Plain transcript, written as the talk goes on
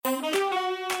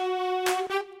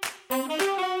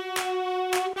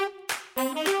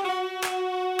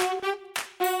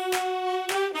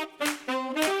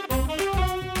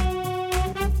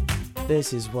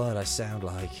This is what I sound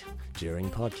like during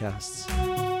podcasts.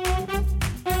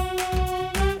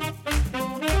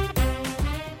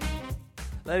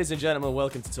 Ladies and gentlemen,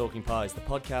 welcome to Talking Pies, the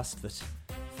podcast that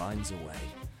finds a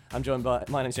way.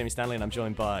 My name's Jamie Stanley, and I'm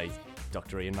joined by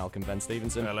Dr. Ian Malcolm Ben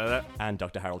Stevenson. Hello there. And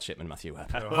Dr. Harold Shipman Matthew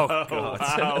Webb. Oh, God.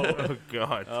 Oh,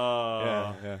 God.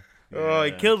 Yeah. Oh,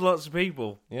 he killed lots of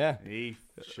people. Yeah. He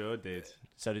sure did.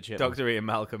 So did Shipman. Dr. Ian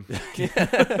Malcolm.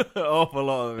 Awful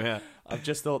lot of them, yeah. I've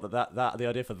just thought that the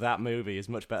idea for that movie is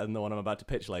much better than the one I'm about to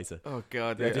pitch later. Oh,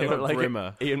 God. The idea A lot of, like,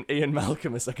 grimmer. Ian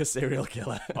Malcolm is like a serial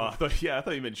killer. Oh, I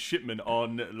thought you meant Shipman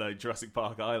on like Jurassic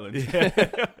Park Island.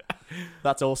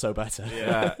 That's also better.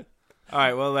 Yeah. All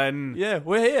right, well then. Yeah,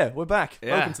 we're here. We're back.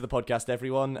 Yeah. Welcome to the podcast,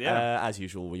 everyone. Yeah. As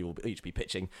usual, we will each be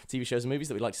pitching TV shows and movies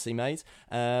that we'd like to see made. Just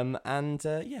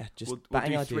We'll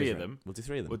batting do ideas. three of around. them. We'll do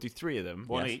three of them. We'll do three of them.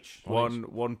 One Yes. each.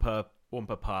 One per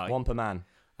pie. One per man.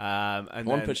 And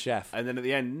One then, per chef. And then at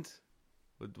the end,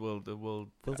 we'll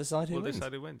Decide who wins.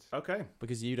 decide who wins. Okay.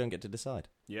 Because you don't get to decide.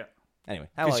 Yeah. Anyway,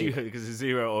 how are you? Because there's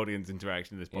zero audience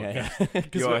interaction in this podcast. Yeah.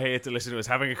 You're here to listen to us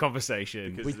having a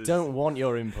conversation. Because We there's- don't want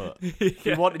your input. If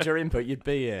we wanted your input, you'd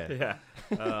be here.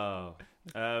 Yeah. Oh.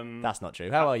 That's not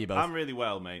true. How are you both? I'm really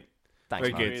well, mate. Thanks,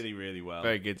 very man. good. Really, really well.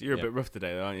 Very good. You're Yeah. a bit rough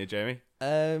today, though, aren't you, Jamie?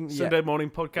 Yeah. Sunday morning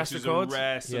podcast This is records. a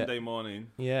rare Sunday morning.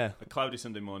 Yeah. A cloudy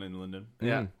Sunday morning in London.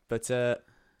 Yeah.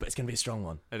 But it's going to be a strong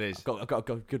one. It is. I've got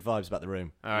good vibes about the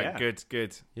room. All right, Yeah.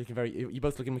 good. You're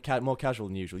both looking more casual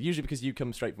than usual. Usually because you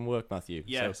come straight from work, Matthew.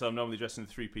 Yeah, so I'm normally dressed in a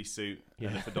three-piece suit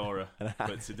and Yeah. a fedora.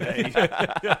 But today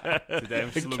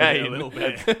I'm slumming it a little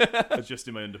bit. Just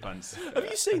in my underpants. Have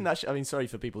you seen that? I mean, sorry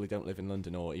for people who don't live in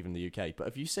London or even the UK, but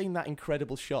have you seen that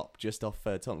incredible shop just off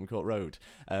Tottenham Court Road,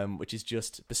 which is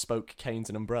just bespoke canes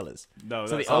and umbrellas? No,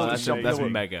 So that's the oldest that's shop in the that's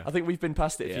world. mega. I think we've been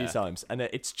past it a few Yeah. times, and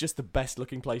it's just the best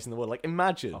looking place in the world. Like,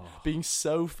 imagine being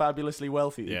so fabulously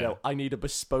wealthy that you Yeah. go, I need a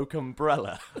bespoke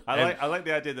umbrella. I like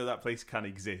the idea that place can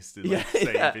exist and Yeah,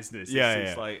 stay yeah. in business. Yeah,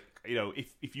 It's like,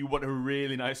 if you want a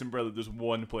really nice umbrella, there's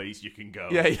one place you can go.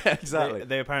 Yeah, exactly.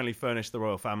 They apparently furnished the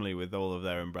royal family with all of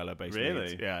their umbrella-based Really?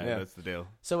 needs. Yeah, Yeah. that's the deal.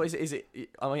 So is it?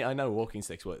 I mean, I know walking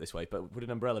sticks work this way, but would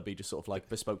an umbrella be just sort of like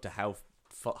bespoke to how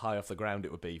high off the ground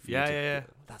it would be for you? Yeah.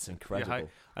 That's Yeah, incredible.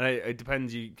 and it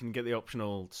depends. You can get the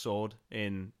optional sword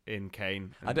in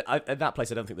Kane. At that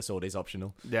place, I don't think the sword is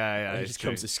optional. Yeah, It it's just true.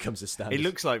 comes as standard. It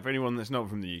looks like, for anyone that's not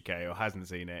from the UK or hasn't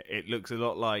seen it, it looks a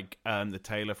lot like the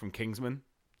tailor from Kingsman.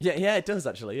 Yeah, it does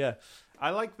actually. Yeah, I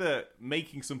like that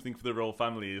making something for the royal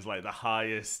family is like the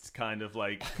highest kind of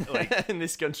like in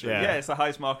this country. Yeah. it's the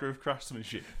highest marker of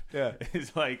craftsmanship. Yeah.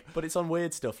 It's like But it's on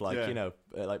weird stuff like Yeah.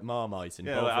 like Marmite and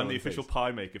like, Bovril I'm the and official things.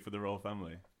 pie maker for the royal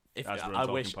family. If, as we're on I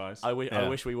Talking wish, Pies. I Yeah.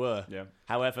 wish we were. Yeah.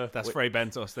 However, That's we, Frey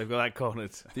Bentos. They've got that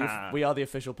cornered. we are the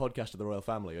official podcast of the royal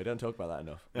family. We don't talk about that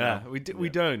enough. Yeah, we don't. We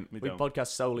We don't. podcast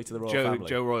solely to the royal Joe family.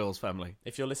 Joe Royal's family.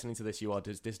 If you're listening to this, you are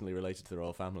distantly related to the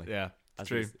royal family. Yeah, As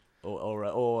true. is-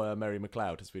 Or Mary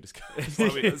McLeod, as we discussed. Why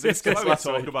we discussed why we last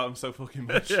talk week. about them so fucking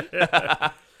much.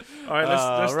 All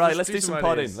right, let's do some ideas.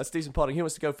 podding. Let's do some podding. Who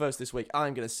wants to go first this week?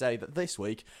 I'm going to say that this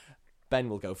week, Ben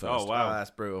will go first. Oh, wow. Wow,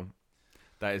 that's brutal.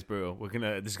 That is brutal.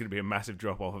 This is gonna be a massive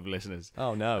drop off of listeners.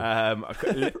 Oh, no.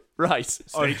 Right.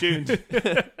 Stay tuned.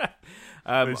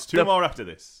 There's two the- more after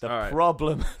this. The all right.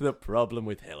 problem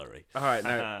with Hillary. All right,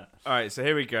 now, all right. So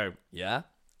here we go. Yeah?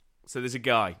 So there's a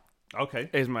guy. Okay.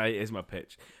 Here's my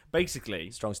pitch. Basically,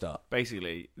 Strong start.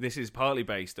 this is partly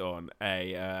based on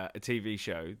a TV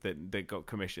show that got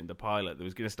commissioned, a pilot that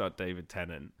was going to start David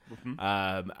Tennant,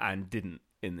 and didn't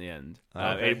in the end.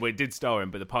 Okay. It did star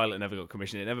him, but the pilot never got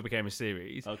commissioned. It never became a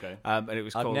series. Okay. And it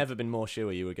was I've called. never been more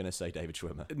sure you were going to say David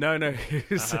Schwimmer. No. It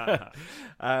was,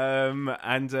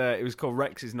 it was called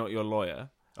Rex is Not Your Lawyer.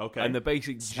 Okay. And the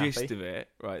basic Snappy. gist of it,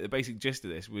 right? The basic gist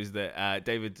of this was that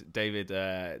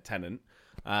David Tennant.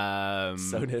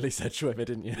 So nearly said Schwimmer,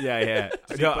 didn't you? Yeah.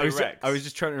 Did he No, play Rex? I was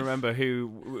just trying to remember who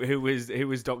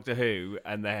was Doctor Who,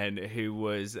 and then who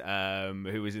was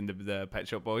in the Pet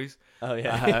Shop Boys. Oh,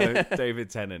 yeah. David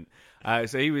Tennant.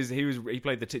 So he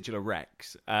played the titular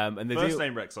Rex. And the First deal,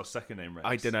 name Rex or second name Rex?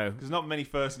 I don't know. There's not many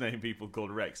first name people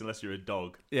called Rex unless you're a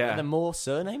dog. yeah. Are there more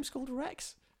surnames called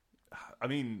Rex? I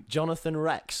mean, Jonathan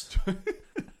Rex.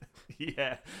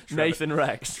 yeah. Nathan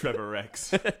Rex. Trevor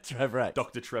Rex. Trevor Rex.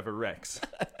 Dr. Trevor Rex.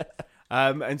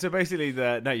 And so basically,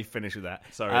 now you finish with that.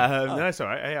 Sorry. No, it's all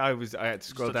right. I had to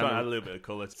scroll Just down. trying to add a little bit of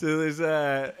colour. So there's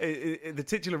the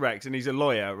titular Rex, and he's a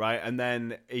lawyer, right? And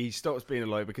then he stops being a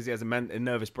lawyer because he has a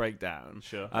nervous breakdown.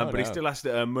 Sure. But he still has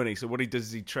to earn money. So what he does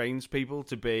is he trains people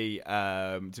to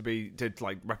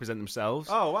like represent themselves.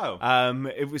 Oh wow.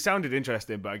 It sounded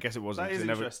interesting, but I guess it wasn't. That is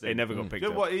interesting. It never got picked You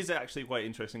know up. what is actually quite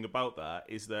interesting about that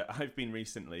is that I've been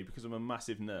recently, because I'm a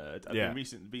massive nerd, I've been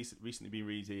recently been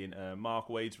reading Mark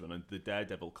Waid's run on the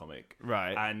Daredevil comic.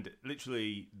 Right. And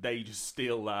literally, they just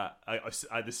steal that.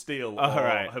 Either steal Oh, or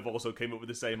right. have also came up with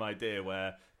the same idea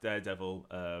where Daredevil,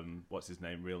 what's his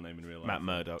name, real name in real life? Matt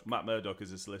Murdock. Matt Murdock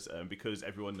is a solicitor, and because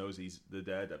everyone knows he's the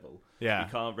Daredevil, Yeah.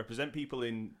 he can't represent people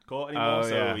in court anymore,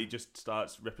 so yeah. he just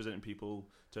starts representing people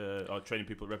or training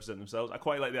people to represent themselves. I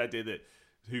quite like the idea that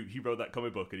he wrote that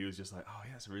comic book and he was just like, oh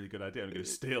yeah, that's a really good idea, I'm going to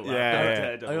steal that.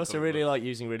 Daredevil I also comic really book. like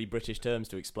using really British terms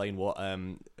to explain what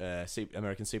American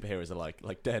superheroes are like.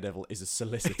 Like Daredevil is a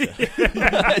solicitor.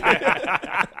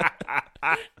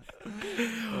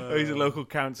 He's a local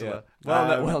councillor.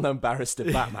 Well-known barrister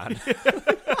Batman.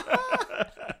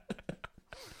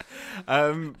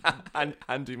 And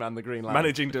Handyman the Green Lantern.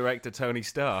 Managing director Tony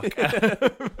Stark.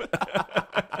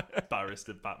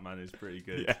 Barrister Batman is pretty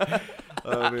good.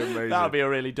 That'd be amazing. That would be a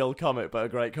really dull comic, but a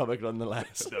great comic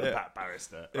nonetheless. Pat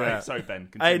Barrister. Yeah. Right, sorry, Ben. Hey,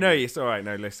 Continue. no, it's all right.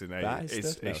 No, listen, Barrister?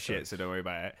 it's No, shit, so don't worry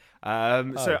about it.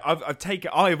 Oh. So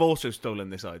I've also stolen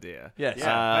this idea. Yes.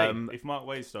 Yeah, hey, if Mark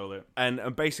Waid stole it.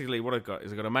 And basically what I've got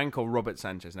is I've got a man called Robert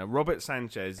Sanchez. Now, Robert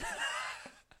Sanchez...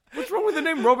 What's wrong with the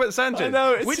name Robert Sanchez? I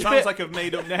know, it Sounds like a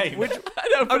made-up name.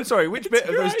 I'm sorry, which bit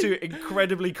of those two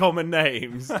incredibly common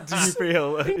names do you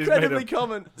feel is Incredibly made up?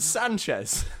 common.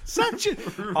 Sanchez. Sanchez?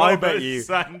 I Robert bet you.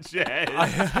 Sanchez.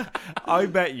 I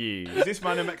bet you. Is this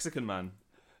man a Mexican man?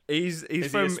 He's he a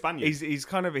from Spaniard?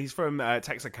 he's from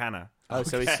Texarkana. Oh,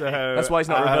 so he's, So, that's why he's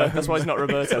not that's why he's not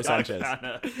Roberto Sanchez.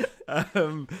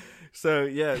 So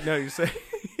yeah, no. So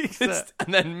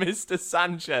And then Mr.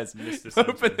 Sanchez. Mr.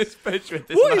 Open Sanchez. this picture with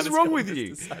this what man is is wrong called with Mr.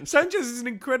 you? Sanchez. Sanchez is an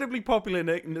incredibly popular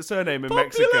surname in Popular?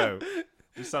 Mexico.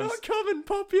 It sounds... Not common,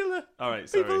 popular. All right,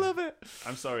 sorry. People love it.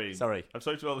 I'm sorry. Sorry. I'm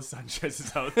sorry to all the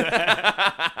Sanchez's out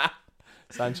there.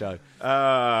 Sancho.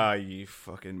 Ah, you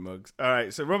fucking mugs. All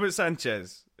right, so Robert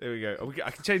Sanchez. There we go.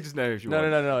 I can change his name if you No,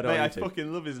 want. I don't Mate, I want you to.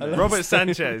 fucking love his I name. love- Robert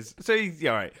Sanchez. So he's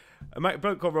all right. A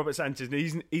bloke called Robert Sanchez.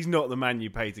 He's not the man you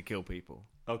pay to kill people.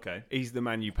 Okay. He's the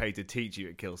man you pay to teach you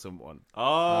to kill someone.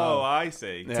 Oh, I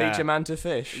see. Yeah. Teach a man to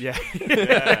fish. Yeah.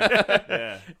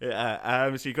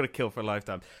 Yeah. So you've got to kill for a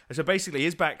lifetime. So basically,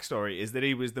 his backstory is that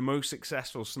he was the most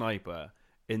successful sniper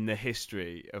in the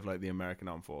history of like the American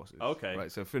armed forces. Okay.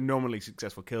 Right. So phenomenally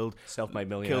successful. Killed Self-made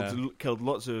millionaire. killed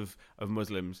lots of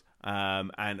Muslims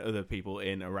and other people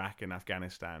in Iraq and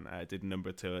Afghanistan. Did a number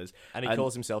of tours. And he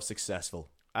calls himself successful.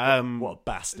 What a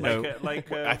bastard. No, Like,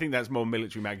 I think that's more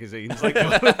military magazines, like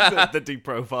the deep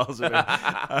profiles of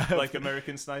him. like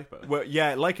American Sniper. Well,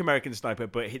 yeah, like American Sniper,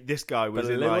 but this guy was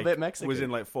But a in little like bit Mexican. was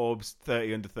in like Forbes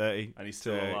 30 under 30, And he's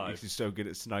still alive. He's so good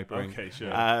at sniping. Okay,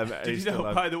 sure. And Did he's you still know,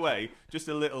 alive. by the way, just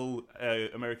a little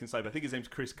American Sniper, I think his name's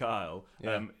Chris Kyle.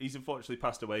 Yeah. He's unfortunately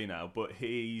passed away now, but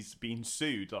he's been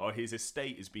sued, or his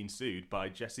estate has been sued by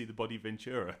Jesse the Body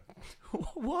Ventura.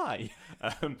 Why?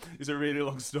 It's a really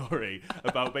long story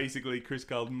about basically Chris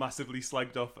Kyle massively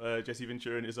slagged off Jesse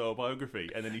Ventura in his autobiography,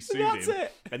 and then he sued That's him.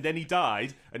 it. And then he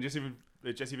died, and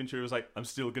Jesse Ventura was like, I'm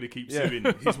still going to keep suing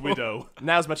his widow.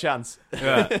 Now's my chance.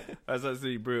 Yeah, that's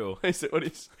absolutely brutal.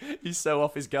 He's so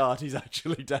off his guard, he's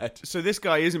actually dead. So this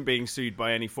guy isn't being sued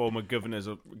by any former governors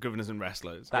and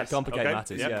wrestlers. That complicate okay.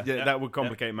 matters, Yep. yeah. That would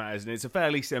complicate matters, and it's a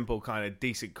fairly simple kind of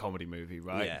decent comedy movie,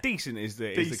 right? Yeah. Decent is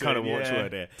the Decent, kind of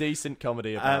watchword yeah. here. Decent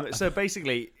comedy about... So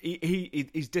basically,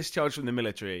 he's discharged from the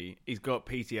military. He's got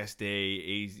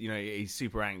PTSD. He's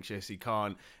super anxious. He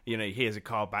can't, he hears a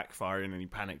car backfiring and he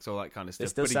panics, all that kind of stuff.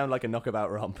 this does But he- sound like a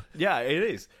knockabout romp. yeah, it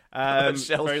is.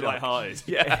 Shell Very shock. light-hearted.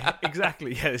 Yeah,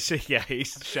 exactly. Yeah,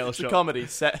 he's shell It's a shocked. comedy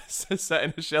set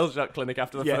in a shell shock clinic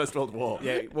after the Yeah. First World War.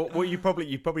 Yeah, well, you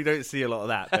probably don't see a lot of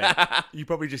that. But you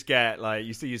probably just get like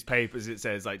you see his papers. It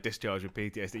says like discharge with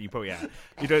PTSD.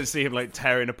 You don't see him like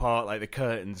tearing apart like the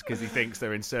curtains because he thinks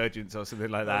they're insurgents or something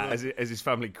like that. As his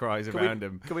family cries around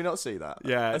him. Can we not see that?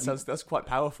 Yeah. That's quite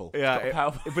powerful. Yeah, It's quite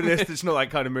powerful. but it's not that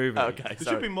kind of movie. Okay, There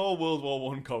sorry. should be more World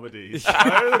War I comedies.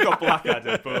 I know they've got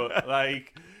Blackadder, but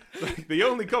like the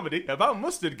only comedy about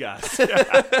mustard gas.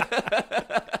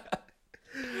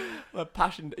 A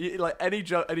passion, like any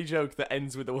joke that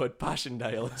ends with the word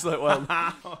Passchendaele. It's like, well,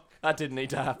 that didn't need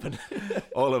to happen.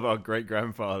 All of our great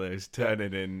grandfathers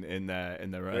turning in their They're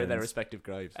in their urns. respective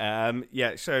graves.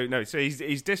 So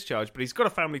he's discharged, but he's got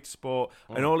a family to support,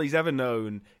 and all he's ever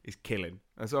known is killing.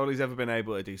 That's all he's ever been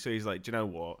able to do. So he's like, do you know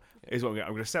what? Here's what I'm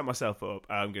going to set myself up.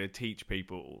 And I'm going to teach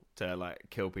people to like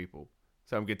kill people.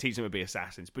 So I'm going to teach them to be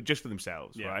assassins, but just for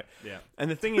themselves, right? Yeah. And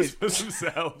the thing is, For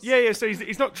themselves. yeah. So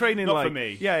he's not training Not like for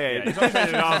me. Yeah. He's not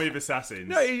training an army of assassins.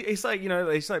 No, it's like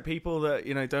it's like people that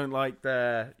don't like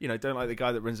the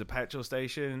guy that runs a petrol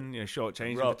station,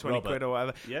 shortchanging for 20 Robert. quid or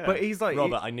whatever. Yeah. But he's like,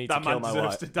 Robert, I need to That kill man my deserves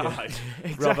wife. to die.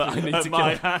 Robert, I need At to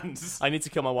my kill. hands. I need to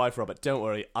kill my wife, Robert. Don't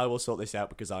worry, I will sort this out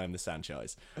because I am the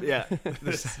Sanchez. yeah. But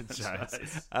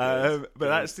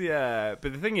that's the.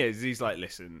 But the thing is, he's like,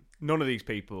 listen, none of these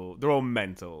people, they're all mental.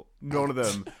 None of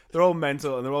them, they're all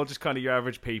mental, and they're all just kind of your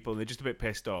average people, and they're just a bit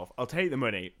pissed off. I'll take the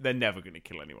money. They're never going to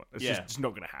kill anyone. It's just not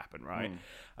going to happen, right?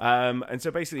 And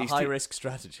so basically, High risk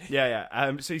strategy.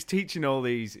 Yeah. So he's teaching all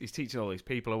these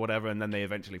people or whatever, and then they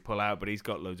eventually pull out. But he's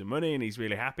got loads of money, and he's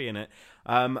really happy in it.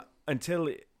 Until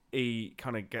he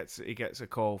gets a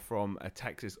call from a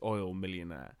Texas oil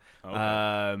millionaire,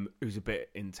 who's a bit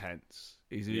intense.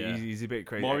 He's a bit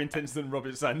crazy. More intense than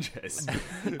Robert Sanchez.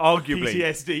 Arguably.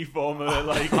 PTSD former,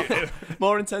 like...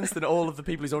 More intense than all of the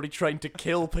people he's already trained to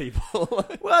kill people.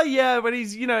 Well, yeah, but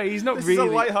he's not This really. is a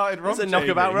light-hearted romp, It's a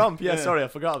knockabout Jamie. romp. Yeah, sorry, I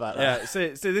forgot about that. Yeah.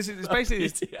 So this is basically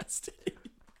PTSD.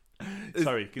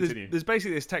 Sorry, continue. There's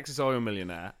basically this Texas oil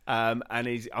millionaire, and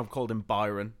I've called him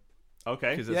Byron.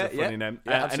 Okay. Because that's a funny name.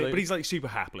 absolutely. But he's like super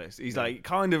hapless. He's like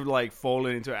kind of like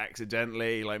fallen into it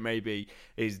accidentally. Like maybe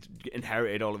he's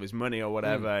inherited all of his money or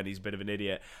whatever, and he's a bit of an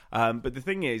idiot. But the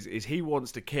thing is he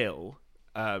wants to kill.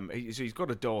 So he's got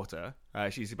a daughter.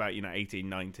 She's about 18,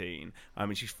 19.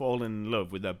 And she's fallen in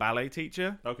love with her ballet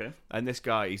teacher. Okay. And this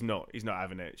guy, he's not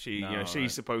having it. She's right.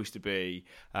 supposed to be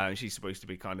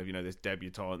kind of this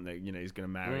debutante that he's going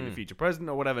to marry the future president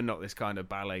or whatever. Not this kind of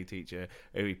ballet teacher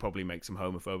who he probably makes some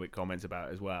homophobic comments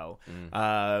about as well.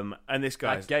 And this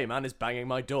guy, That gay man is banging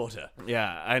my daughter.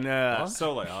 yeah, and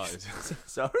So light-hearted.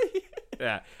 Sorry?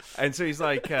 yeah, and so he's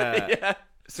like, Yeah.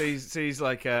 so he's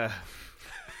like.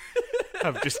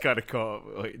 I've just kind of caught up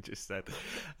with what you just said.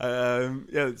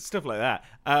 Stuff like that.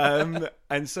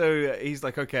 And so he's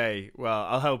like, okay, well,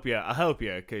 I'll help you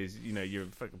because, you're a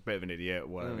fucking bit of an idiot or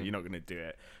whatever. You're not going to do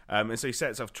it. And so he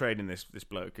sets off training this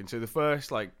bloke. And so the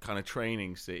first, like, kind of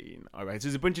training scene, all right, so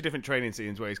there's a bunch of different training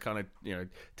scenes where he's kind of,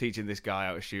 teaching this guy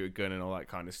how to shoot a gun and all that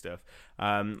kind of stuff.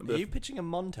 Are you pitching a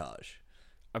montage?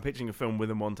 I'm pitching a film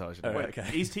with a montage. Oh, Wait, okay.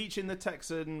 He's teaching the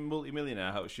Texan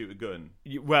multimillionaire how to shoot a gun.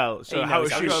 Well, so He how knows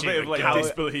to how I've to got a shoot bit of like how-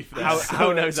 disbelief there. how knows to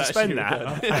how to suspend shoot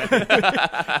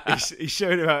that. He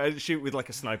showed him how to shoot with like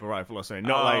a sniper rifle or something.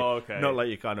 Not like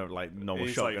your kind of like normal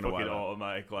He's shotgun like or fucking whatever.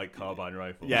 automatic like carbine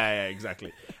rifle. Yeah,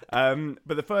 exactly. But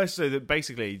the first, so that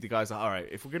basically the guy's like, all right,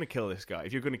 if you're going to kill this guy,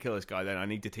 then I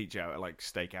need to teach you how to like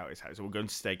stake out his house. So we're going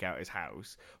to stake out his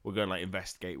house. We're going to like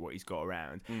investigate what he's got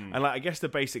around. And like I guess the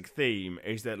basic theme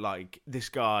is that like this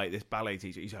guy, this ballet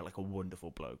teacher, he's like a wonderful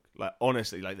bloke. Like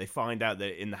honestly, like they find out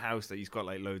that in the house that he's got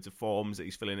like loads of forms that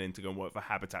he's filling in to go and work for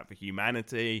Habitat for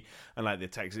Humanity. And like the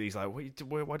text, he's like, why do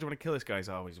you want to kill this guy? He's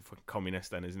like, oh, he's a fucking communist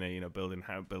then, isn't he? Building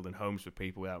homes for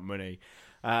people without money.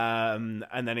 And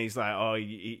then he's like, oh,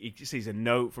 he sees a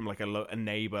note from like a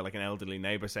neighbor, like an elderly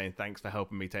neighbor, saying thanks for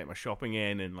helping me take my shopping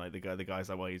in. And like the guy's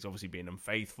like, well, he's obviously being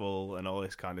unfaithful and all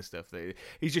this kind of stuff.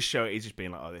 He's just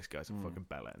being like, oh, this guy's a fucking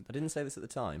bellend. I didn't say this at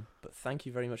the time, but thank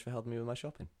you very much for helping me with my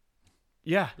shopping.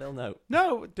 Yeah. Little note.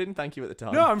 No, Didn't thank you at the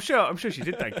time. no, I'm sure she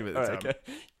did thank you at the time. Alright, okay.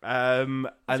 I I and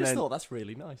just then thought that's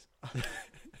really nice.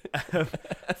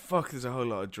 fuck, there's a whole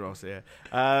lot of dross here.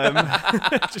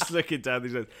 Just looking down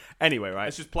these. Anyway, right?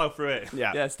 Let's just plow through it.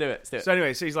 Yeah. Yeah, let's do it. So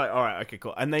anyway, so he's like, all right, okay,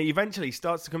 cool. And they eventually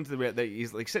starts to come to the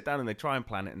he's like sit down and they try and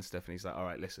plan it and stuff. And he's like, all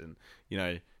right, listen,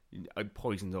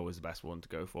 poison's always the best one to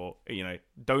go for.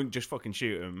 Don't just fucking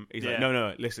shoot him. He's like,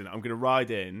 no, listen, I'm gonna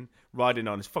ride in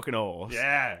on his fucking horse.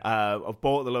 Yeah. I've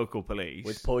bought the local police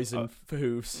With poison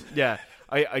hooves. Yeah,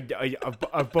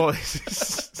 I've bought.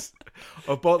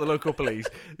 I've bought the local police.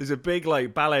 There's a big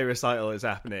like ballet recital that's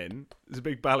happening.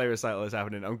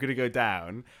 I'm gonna go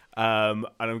down, and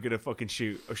I'm gonna fucking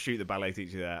shoot the ballet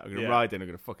teacher there. I'm gonna ride in. I'm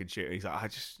gonna fucking shoot. And he's like, I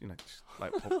just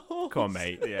like, come on,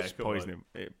 mate. Yeah, just come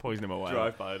poison him away.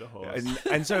 Drive by the horse.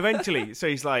 And so eventually,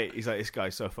 he's like, this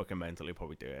guy's so fucking mental, he'll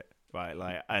probably do it. right?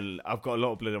 Like, and I've got a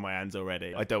lot of blood on my hands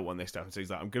already. I don't want this to happen. So he's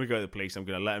like, I'm going to go to the police. I'm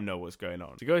going to let him know what's going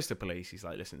on. So he goes to the police. He's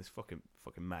like, listen, this fucking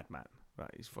madman, right?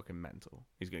 He's fucking mental.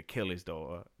 He's going to kill his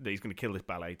daughter. He's going to kill this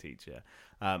ballet teacher,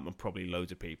 and probably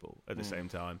loads of people at the same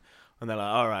time. And they're like,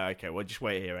 all right, okay, well, just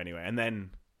wait here anyway. And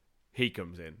then he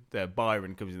comes in.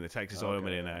 Byron comes in, the Texas oil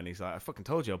millionaire, and he's like, I fucking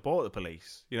told you, I bought the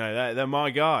police. You know, they're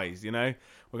my guys, you know?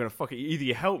 We're going to fucking, either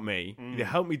you help me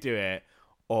do it,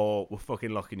 or we're fucking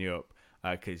locking you up.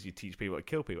 Because you teach people to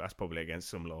kill people. That's probably against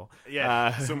some law.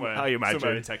 Yeah, somewhere. How you imagine?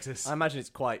 Somewhere in Texas. I imagine it's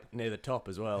quite near the top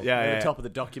as well. Yeah, near yeah. the top of the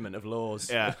document of laws.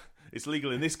 Yeah. It's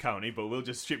legal in this county, but we'll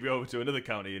just ship you over to another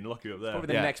county and lock you up there. Probably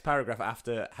the Yeah. next paragraph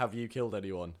after, have you killed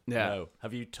anyone? Yeah. No.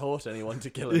 Have you taught anyone to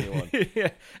kill anyone? yeah.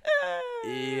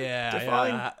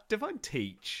 Yeah. Define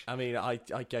teach. I mean, I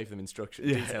gave them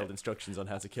detailed instructions on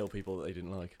how to kill people that they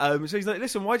didn't like. So he's like,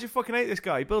 listen, why'd you fucking hate this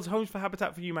guy? He builds homes for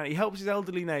Habitat for Humanity. He helps his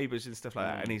elderly neighbours and stuff like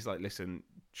that. And he's like, listen,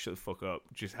 shut the fuck up.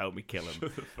 Just help me kill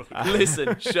him.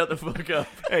 Listen, shut the fuck up.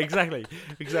 exactly.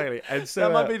 And so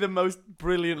That might be the most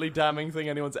brilliantly damning thing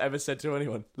anyone's ever said to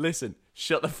anyone. Listen,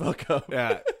 shut the fuck up.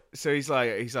 yeah. So he's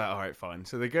like, all right, fine.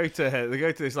 So they go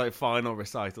to this like final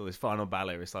recital, this final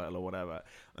ballet recital or whatever,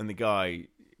 and the guy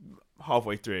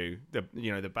halfway through, the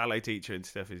ballet teacher and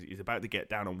stuff is about to get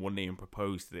down on one knee and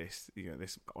propose to this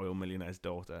oil millionaire's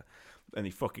daughter, and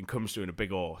he fucking comes through in a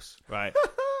big horse, right?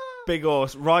 Big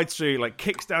horse rides through, like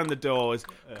kicks down the doors,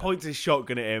 points his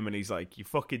shotgun at him, and he's like, "You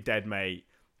fucking dead, mate.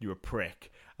 You're a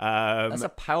prick." That's a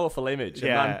powerful image.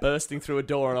 yeah. A man bursting through a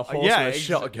door on a horse with a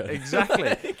shotgun.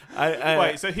 Exactly.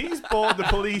 Wait, so he's bought the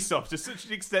police off to such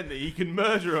an extent that he can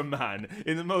murder a man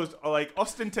in the most like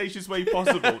ostentatious way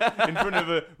possible in front of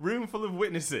a room full of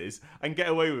witnesses and get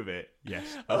away with it. Yes.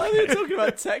 I like they're talking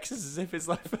about Texas as if it's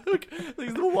like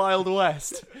the Wild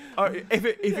West. If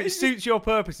it suits your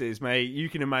purposes, mate, you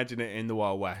can imagine it in the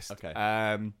Wild West. Okay.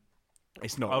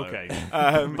 It's not Okay.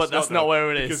 But that's not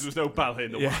where it is. Because there's no ballet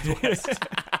in the Wild West.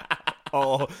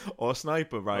 or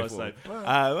sniper rifle. sniper.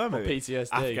 Or Maybe. PTSD.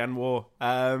 Afghan war.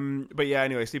 But yeah,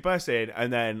 anyway, so he bursts in,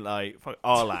 and then like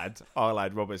our lad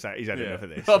Robert Sanchez, he's had enough of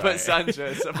this. Robert right?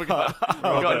 Sanchez. I forgot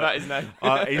about his name.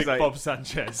 He's Big like Bob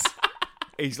Sanchez.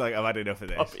 he's like, I've had enough of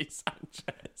this. Bobby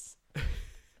Sanchez.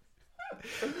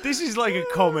 This is like a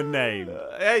common name,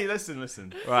 Hey,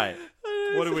 listen. right?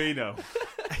 What do we know?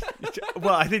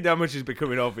 Well, I think that much is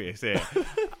becoming obvious here.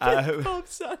 Bob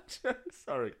Sanchez.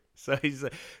 Sorry. So he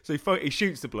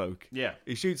shoots the bloke. Yeah.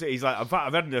 He shoots it. He's like,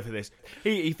 I've had enough of this.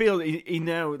 He feels he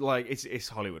now like it's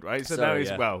Hollywood, right? So now Sorry, he's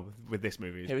yeah. well with this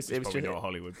movie. It was probably just- not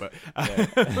Hollywood, but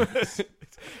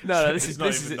No, this It's is not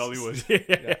this even is Nollywood.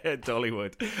 yeah,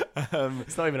 Dollywood.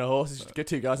 It's not even a horse. It's just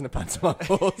two guys in a pantomime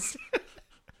horse.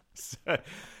 So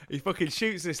he fucking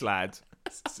shoots this lad.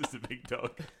 It's just a big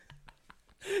dog.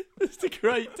 It's the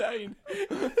Great Dane. He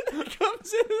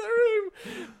comes into the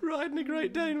room riding a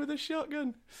Great Dane with a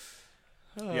shotgun.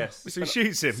 Oh. Yes. So he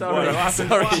shoots him. Sorry. What happens,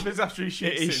 Sorry. what happens after he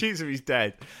shoots He him? shoots him. He's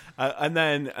dead. And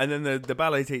then the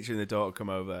ballet teacher and the daughter come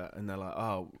over, and they're like,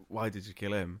 "Oh, why did you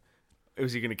kill him?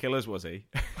 Was he going to kill us? Was he?"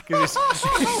 Because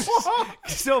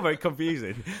it's all very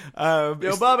confusing.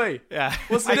 Yo, Bobby, Yeah.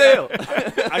 what's the deal?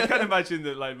 I can't imagine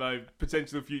that, like, my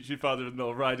potential future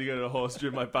father-in-law riding on a horse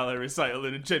during my ballet recital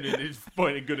and genuinely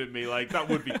pointing a gun at me. Like, that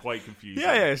would be quite confusing.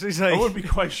 Yeah. So he's I like, wouldn't be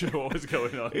quite sure what was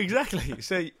going on. exactly.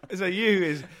 So you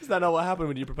is Is that not what happened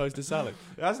when you proposed to Sally?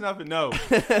 It hasn't happened, no.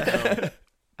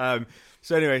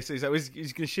 So anyway, so he's like,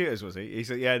 he's going to shoot us, was he? He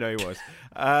said, yeah, no, he was.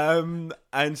 And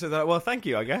so they're like, well, thank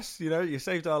you, I guess. You know, you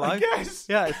saved our I life. guess.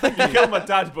 Yeah, thank I you. killed my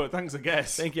dad, but thanks, I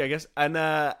guess. Thank you, I guess. And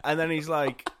then he's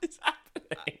like,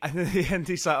 and then at the end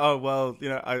he's like, oh, well, you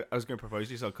know, I was going to propose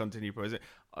to you, so I'll continue proposing.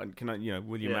 Can I, you know,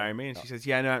 will you Yeah. marry me? And she says,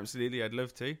 yeah, no, absolutely, I'd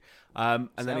love to. And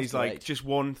then Sounds he's like, great. just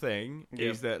one thing Yeah.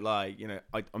 is that, like, you know,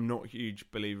 I'm not a huge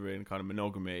believer in kind of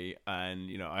monogamy, and,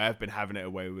 you know, I have been having it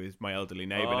away with my elderly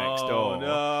neighbour next door.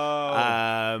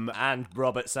 no. And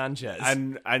Robert Sanchez.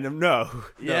 And no,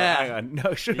 Yeah. hang on,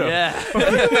 no, shut up. yeah.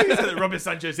 that Robert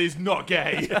Sanchez is not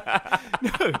gay.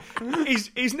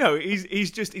 No,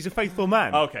 he's a faithful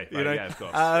man. Okay, you right, know. yeah, of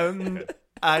course.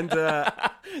 And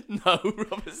No,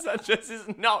 Robert Sanchez is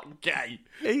not gay.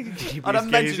 he could be I'd as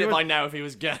have gay as mentioned he it by wants. now if he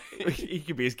was gay. He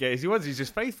could be as gay as he wants. He's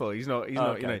just faithful. He's not. He's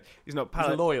not. You okay. know. He's not.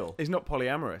 He's loyal. He's not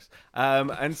polyamorous.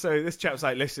 And so this chap's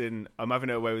like, listen, I'm having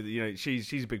it away with. You know,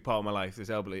 she's a big part of my life. This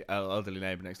elderly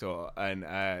neighbour next door, and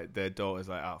the daughter's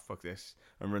like, oh fuck this.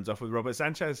 and runs off with Robert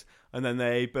Sanchez. And then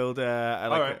they build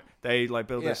a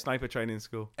sniper training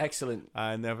school, Excellent.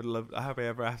 and they have a happy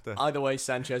ever after. Either way,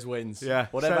 Sanchez wins. Yeah,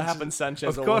 Whatever happens, Sanchez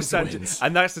of course, always Sanchez wins.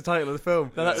 and that's the title of the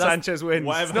film. No, that's- Sanchez wins.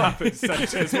 Whatever happens,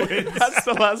 Sanchez wins. That's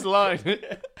the last line.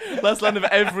 Last line of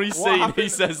every scene, he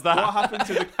happened- says that. What happened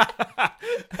to the?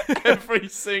 Every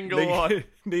single one.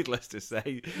 Needless to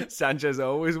say, Sanchez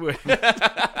always wins.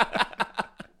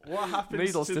 What happens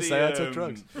Needless to to the, say, I took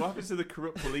drugs. What happens to the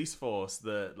corrupt police force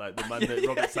that, like, the man that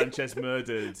Robert Sanchez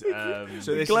murdered? So this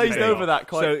is Glazed the thing. over that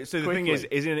quite So the thing is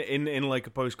quickly. in like a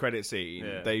post-credit scene,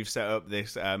 Yeah. they've set up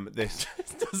this this.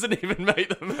 Doesn't even make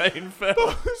the main film.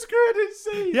 Post-credit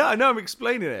scene. Yeah, I know. I'm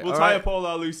explaining it. We'll all tie right? up all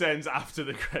our loose ends after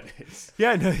the credits.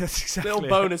 Yeah, no, that's exactly. Little it.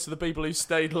 bonus to the people who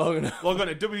stayed long enough. Log on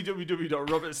to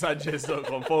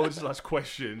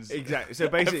www.robertsanchez.com/questions. Exactly. So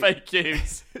basically,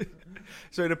 FAQs.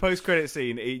 so in a post-credit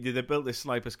scene, they built this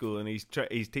sniper school, and he's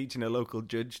teaching a local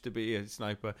judge to be a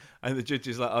sniper, and the judge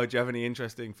is like, "Oh, do you have any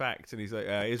interesting facts?" And he's like,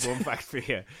 "Here's one fact for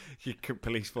you: your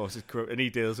police force is corrupt," and he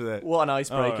deals with it. What an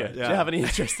icebreaker. Alright, Do yeah. you have any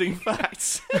interesting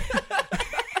facts?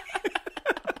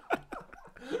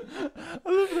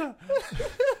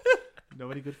 Know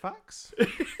any good facts?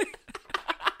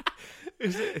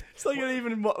 It's like an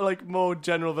even more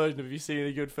general version of, have you seen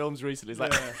any good films recently? It's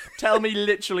like, tell me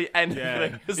literally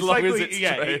anything as long as it's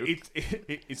true.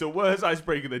 It's a worse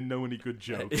icebreaker than know any good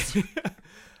jokes.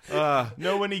 Ah,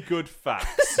 Know any good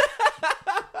facts?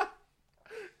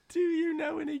 Do you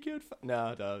know any good facts?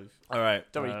 No, no. all right.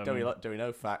 Don't we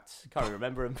know facts? Can't really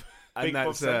remember them. And Big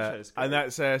Bob that's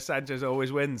Sanchez, Sanchez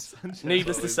always wins.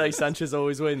 Needless to say, Sanchez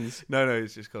always wins. No,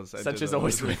 it's just called Sanchez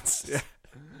always wins. Yeah.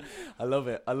 I love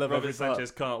it. I love every Robert part.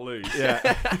 Sanchez can't lose.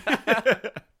 Yeah,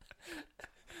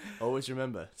 Always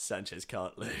remember, Sanchez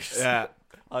can't lose. yeah.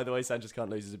 Either way, Sanchez can't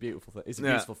lose is a beautiful thing. It's a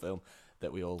Yeah. beautiful film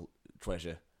that we all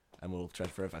treasure and will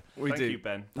treasure forever. We Thank do. you,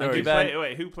 Ben. Thank you, Ben.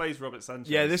 Wait, who plays Robert Sanchez?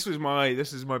 Yeah, this is my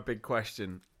big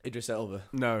question. Idris Elba.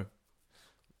 No,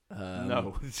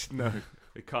 No, no.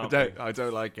 it can't. I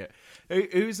don't like it.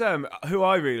 Who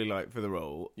I really like for the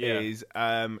role Yeah. is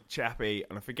Chappie,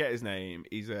 and I forget his name.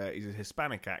 He's a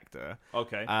Hispanic actor. Be.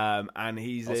 Okay. And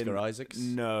he's Oscar in Isaacs.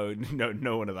 No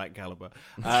one of that caliber.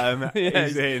 Yeah,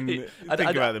 He's in. he-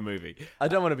 Think about the movie. I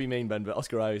don't want to be mean, Ben, but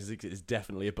Oscar Isaacs is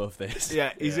definitely above this.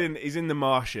 Yeah, he's in The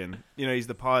Martian. You know, he's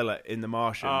the pilot in The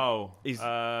Martian. Oh, he's-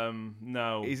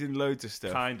 no. He's in loads of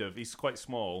stuff. Kind of. He's quite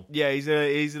small. Yeah, he's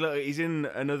in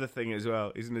another thing as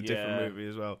well. He's in a different Yeah. movie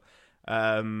as well.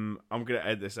 I'm gonna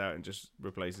edit this out and just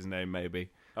replace his name maybe.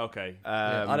 Okay.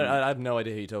 Yeah, I have no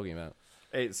idea who you're talking about.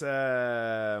 It's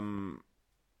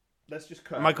Let's just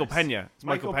cut Michael this. Pena. It's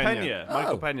Michael Pena.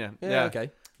 Michael Oh. Pena. Yeah, okay.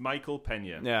 Michael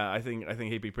Pena. Yeah, I think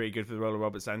he'd be pretty good for the role of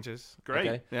Robert Sanchez. Great.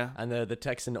 Okay. Yeah. And the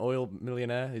Texan oil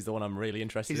millionaire is the one I'm really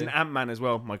interested He's in. an Ant-Man as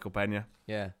well, Michael Pena.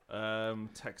 Yeah.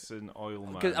 Texan oil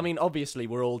man. Because, I mean, obviously,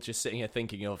 we're all just sitting here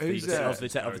thinking of Who's the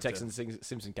that? Texan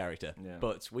Simpson character. Yeah.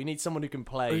 But we need someone who can Oh,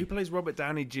 play. he plays Robert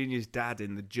Downey Jr.'s dad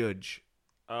in The Judge,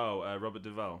 Robert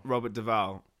Duvall. Robert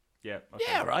Duvall. Yeah. Okay.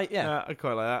 Yeah, right, yeah. I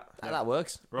quite like That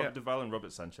works. Robert Yeah. Duvall and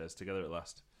Robert Sanchez together at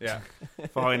last. that. Yeah.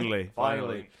 Finally.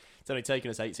 Finally. It's only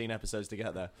taken us 18 episodes to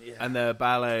get there. And the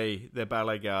ballet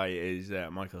guy is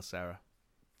Michael Cera.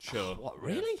 Sure. What,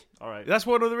 really? All right. That's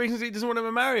one of the reasons he doesn't want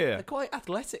to marry They're her. quite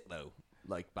athletic, though.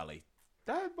 Like ballet.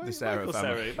 The Cera Michael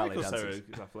family. Cera. Ballet Michael Cera dancers.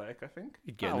 is athletic, I think.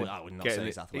 He'd get I in would- the- I would not get say in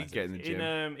he's the- athletic. He'd get in the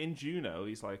gym. In Juno,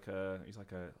 he's like a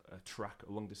track,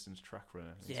 a long distance track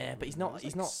runner. Yeah, but he's not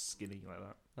skinny like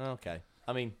that. Okay.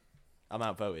 I mean, I'm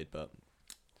outvoted, but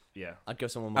Yeah. I'd go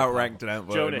someone more Outranked and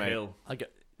outvoted, Jonah mate. Hill. I'd go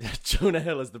Jonah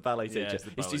Hill as the ballet teacher. Yeah, as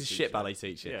the he's ballet a shit teacher. ballet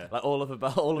teacher. Yeah. Like all of No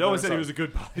them one said he are was a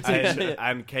good ballet And, teacher.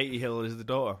 and Katie Hill is the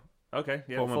daughter. Okay.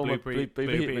 Yeah. Former Blue Blue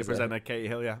Peter Peter presenter Katie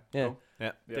Hill, yeah. Yeah. Cool.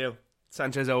 Yeah. Yeah. Deal.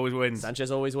 Sanchez always wins.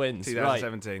 Sanchez always wins. Right.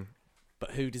 2017.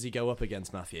 But who does he go up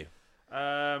against, Matthew?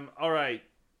 All right.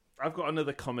 I've got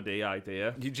another comedy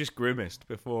idea. You just grimaced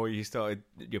before you started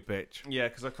your pitch. Yeah,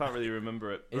 because I can't really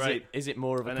remember it. Is Right. is it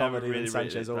more of a I never comedy really than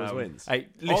written Sanchez it always down. wins? Hey,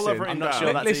 All I've listen. written I'm not down.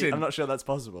 sure Listen. I'm not sure that's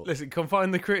possible. Listen,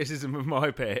 confine the criticism of my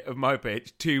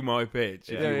pitch to my pitch,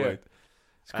 if Yeah, you yeah. would.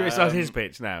 Let's criticise his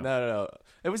pitch now. No.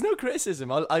 It was no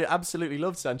criticism. I absolutely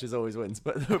loved Sanchez always wins,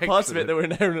 but there were parts of it that were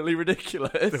inherently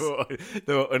ridiculous.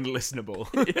 They were unlistenable.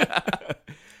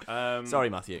 Sorry,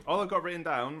 Matthew. All I've got written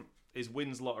down is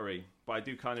wins lottery, but I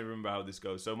do kind of remember how this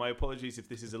goes. So my apologies if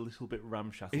this is a little bit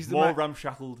ramshackle. He's the More man-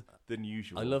 ramshackled than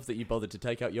usual. I love that you bothered to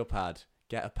take out your pad,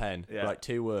 get a pen, Yeah. write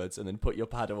 2 words, and then put your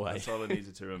pad away. That's all I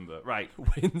needed to remember. Right.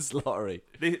 Wins lottery.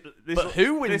 This, But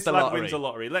who wins this the lad lottery? wins a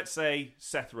lottery. Let's say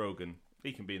Seth Rogen.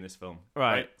 He can be in this film.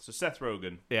 Right. So Seth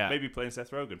Rogen. Yeah. Maybe playing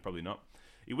Seth Rogen. Probably not.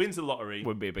 He wins the lottery.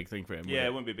 Wouldn't be a big thing for him. Yeah, it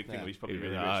wouldn't be a big thing, but he's probably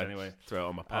really rich anyway. Throw it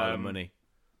on my pile of money.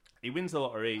 He wins the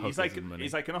lottery. He's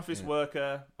like an office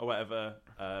worker or whatever.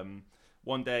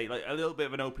 One day, like a little bit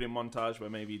of an opening montage where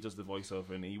maybe he does the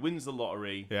voiceover, and he wins the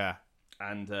lottery. Yeah.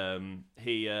 And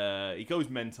he goes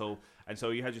mental, and so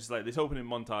you had just like this opening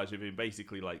montage of him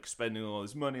basically like spending all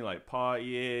his money, like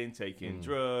partying, taking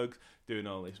drugs, doing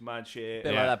all this mad shit.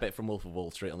 Bit like that bit from Wolf of Wall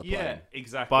Street on the plane. Yeah,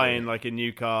 exactly. Buying like a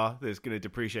new car that's going to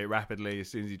depreciate rapidly as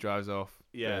soon as he drives off.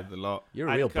 Yeah. The lot. You're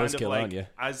a real buzzkill, like, aren't you?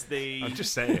 As the I'm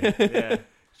just saying. yeah.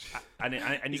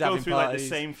 And you go through like the parties.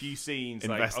 same few scenes,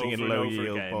 Investing like, in over low and over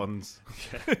yield again. bonds.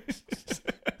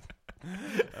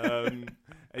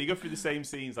 And you go through the same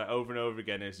scenes like over and over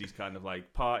again as he's kind of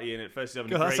like partying. At first he's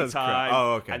having God, a that great sounds time, crap.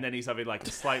 Oh, okay. and then he's having like a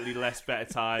slightly less better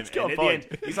time. got And a at the end,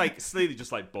 point. he's like slowly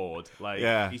just like bored. Like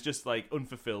Yeah. he's just like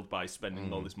unfulfilled by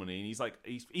spending all this money. And he's like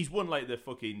he's won like the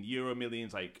fucking Euro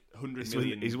Millions, like 100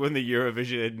 million. He's won the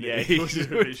Eurovision. Yeah, he's won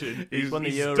Eurovision. He's won the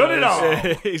Euros. done it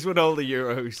all. He's won all the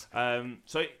Euros.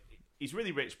 So he's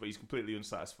really rich, but he's completely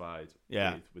unsatisfied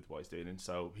with what he's doing. And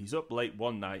so he's up late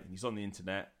one night, and he's on the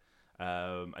internet,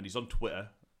 and he's on Twitter,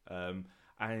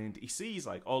 and he sees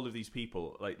like all of these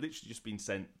people like literally just being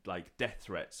sent like death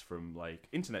threats from like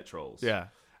internet trolls. Yeah.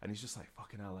 And he's just like,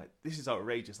 fucking hell, like this is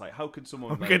outrageous. Like, how could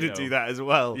someone? I'm like, going to you know- do that as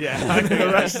well. Yeah, the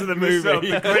rest of the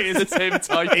movie. the greatest Him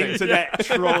typing. internet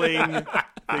trolling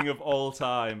thing of all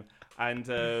time. And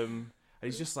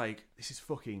he's just like, this is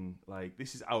fucking like,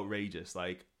 this is outrageous.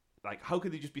 Like how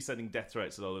could they just be sending death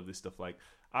threats and all of this stuff? Like,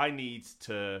 I need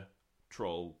to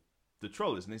troll the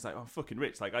trollers. And he's like, I'm fucking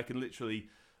rich. Like, I can literally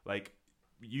like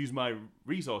use my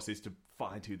resources to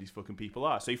find who these fucking people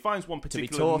are. So he finds one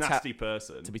particular nasty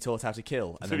person To be taught how to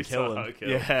kill and to then be kill taught how them. to kill.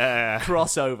 Yeah.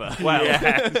 Crossover. Well,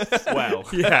 Yes. well.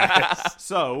 Yes.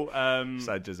 So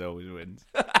Sanchez always wins.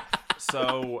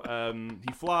 So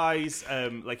he flies,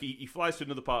 he flies to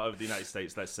another part of the United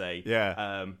States. Let's say,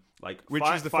 Yeah. Which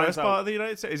fi- is the finds first out- part of the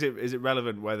United States? Is it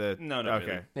relevant whether? No, Okay.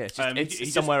 really. Yeah, it's, just, it's he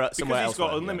just- somewhere because else. he's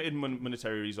got unlimited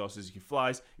monetary resources. He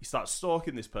flies. He starts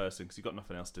stalking this person because he's got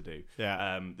nothing else to do.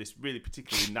 Yeah. This really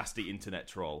particularly nasty internet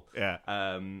troll. Yeah.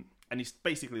 And he's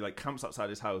basically like camps outside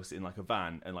his house in like a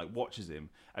van and like watches him,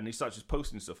 and he starts just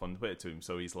posting stuff on Twitter to him.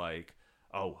 So he's like,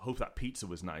 oh, hope that pizza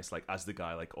was nice, like as the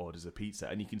guy like orders a pizza.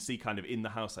 And you can see kind of in the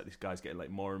house like this guy's getting like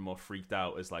more and more freaked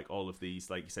out as like all of these,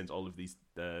 like he sends all of these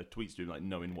tweets to him, like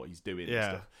knowing what he's doing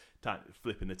and stuff,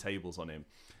 flipping the tables on him.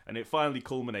 And it finally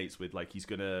culminates with like he's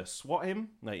gonna SWAT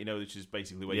him, like, you know, which is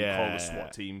basically where you call the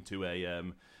SWAT team to a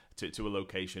to a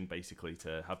location, basically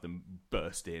to have them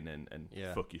burst in and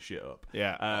fuck your shit up.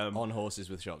 Yeah. on horses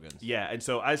with shotguns. Yeah, and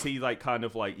so as he like kind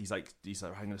of like he's like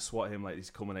I'm gonna SWAT him, like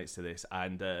this culminates to this,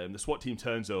 and the SWAT team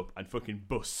turns up and fucking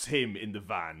busts him in the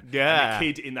van. Yeah. And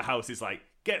the kid in the house is like,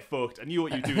 get fucked, I knew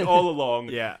what you were doing all along.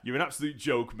 Yeah. You're an absolute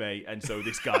joke, mate. And so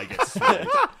this guy gets swatted.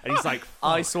 And he's like, fuck.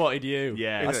 I swatted you.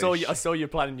 Yeah. I saw you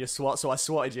planning your SWAT, so I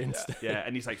swatted you instead. Yeah,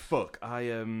 and he's like, fuck, I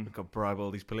Got to bribe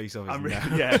all these police officers. I'm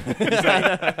now. yeah. He's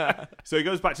like- so he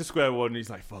goes back to square one and he's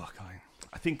like, fuck,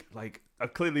 I think like I'm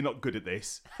clearly not good at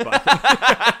this, but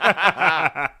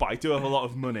I do have a lot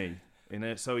of money, you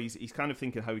know. So he's kind of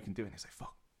thinking how he can do it. And he's like,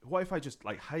 fuck, what if I just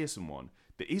like hire someone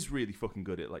that is really fucking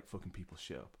good at like fucking people's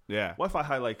shit up? Yeah. What if I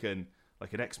hire like an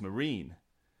ex-marine?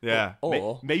 Yeah.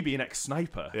 Or Maybe an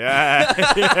ex-sniper.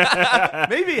 Yeah.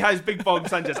 Maybe he has Big Bomb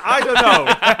Sanchez. I don't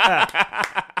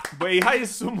know. But he hires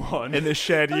someone In the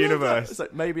shared universe. It's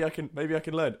like maybe I can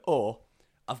learn. Or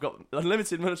I've got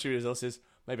unlimited military resources.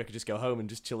 Maybe I could just go home and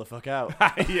just chill the fuck out.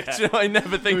 Yeah. Do you know, I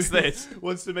never thinks this.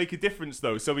 Wants to make a difference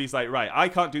though, so he's like, right, I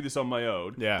can't do this on my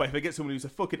own. Yeah. But if I get someone who's a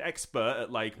fucking expert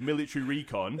at like military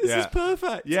recon, This Yeah. is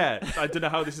perfect. yeah, I don't know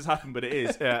how this has happened, but it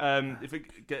is. Yeah. If I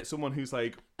get someone who's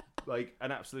like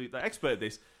an absolute expert at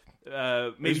this,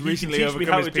 maybe Who's he recently can teach me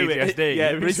overcome how his to do it. PTSD.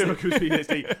 Yeah, recently overcome his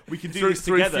PTSD. We can do Through this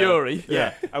together. Fury.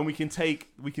 Yeah, and we can take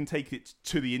it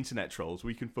to the internet trolls.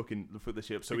 We can fucking put the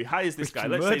shit up. So he hires this guy.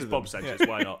 can Let's say it's murder Bob them. Sanchez.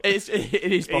 Why not? It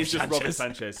is Bob It's just Sanchez. Robert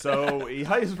Sanchez. So he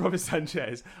hires Robert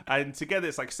Sanchez, and together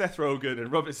it's like Seth Rogen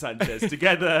and Robert Sanchez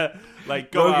together,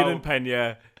 like go Logan out. and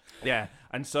Pena. Yeah,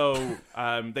 and so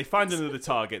they find another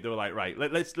target. They were like, right,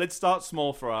 let's start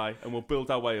small fry, and we'll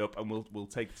build our way up, and we'll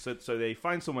take. So they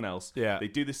find someone else. Yeah. They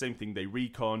do the same thing. They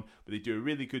recon, but they do a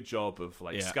really good job of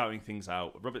like Yeah. scouting things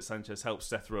out. Robert Sanchez helps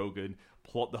Seth Rogen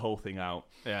plot the whole thing out.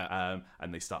 Yeah.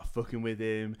 And they start fucking with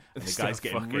him, and the start guy's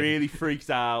getting fucking. really freaked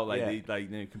out. Like Yeah.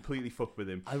 they completely fuck with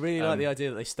him. I really like the idea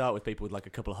that they start with people with like a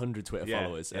couple of hundred Twitter Yeah,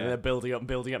 followers, yeah. and they're building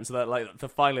up, so that like they're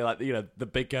finally like, you know, the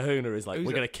big kahuna is like, Who's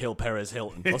we're that? gonna kill Perez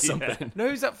Hilton or something. No,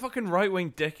 who's that fucking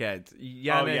right-wing dickhead? Oh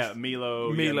yeah,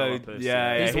 Milo. Milo. Yiannopoulos,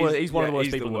 Yeah, He's one of the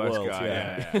worst people in the worst world, guy,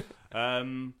 yeah. yeah.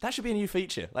 That should be a new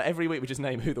feature. Like every week we just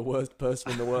name who the worst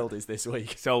person in the world is this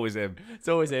week. It's always him. It's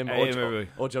always him Hey,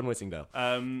 or John Whittingdale.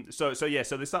 So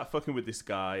they start fucking with this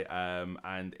guy,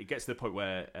 and it gets to the point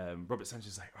where Robert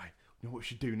Sanchez is like, right, you know what we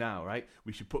should do now, right?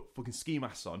 We should put fucking ski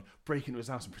masks on, break into his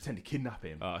house, and pretend to kidnap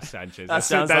him. Oh, Sanchez. That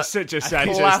sounds that's like such a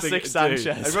Sanchez classic thing to Sanchez. do.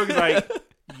 And Rogan's like,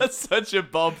 That's such a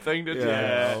Bob thing to do.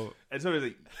 yeah. And so he's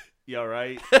like, yeah, all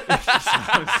right.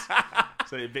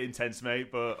 So a bit intense, mate,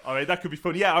 but all right, that could be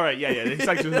fun. Yeah, all right, yeah. His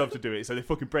Sanchez would love to do it. So they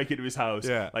fucking break into his house,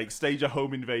 like stage a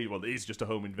home invasion. Well, it is just a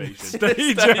home invasion.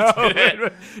 Stage a home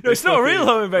invasion. No, it's not a real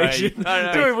home invasion.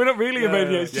 Right. No, we're not really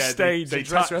invading. It's just stage. They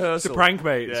Dress rehearsal. It's a prank,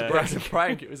 mate. Yeah. It's a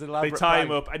prank. It was an elaborate They tie prank.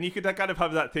 him up, and you could kind of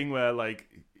have that thing where like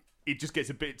it just gets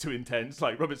a bit too intense.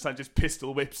 Like Robert Sanchez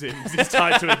pistol whips him because he's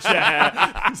tied to a chair.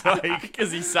 It's like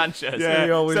because he's Sanchez. yeah.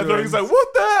 He always Seth Rogen's wins. like,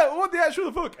 what the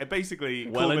actual fuck? And basically,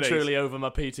 Well and culminates- truly over my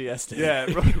PTSD. Yeah,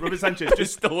 Robert Sanchez just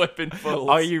Just the whipping fools.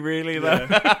 Are you really though?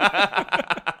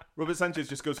 Robert Sanchez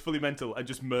just goes fully mental and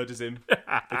just murders him.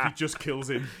 Like he just kills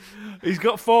him. He's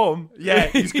got form. Yeah,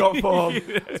 he's got form.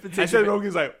 And Seth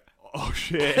Rogen's like, oh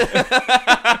shit.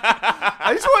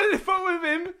 I just wanted to fuck with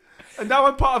him, and now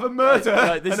I'm part of a murder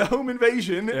Right, this- and a home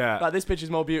invasion. Yeah. Like, this pitch is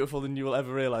more beautiful than you will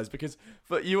ever realise because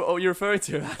what you're referring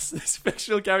to as this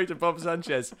fictional character Bob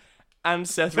Sanchez and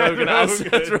Seth Rogen as Seth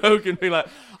Rogen being like,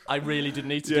 I really didn't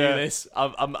need to do this.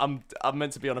 I'm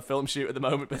meant to be on a film shoot at the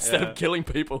moment, but instead of killing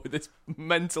people with this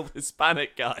mental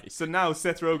Hispanic guy. So now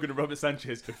Seth Rogen and Robert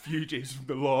Sanchez are fugitives from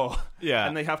the law. Yeah.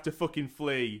 And they have to fucking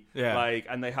flee. Yeah. Like,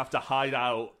 and they have to hide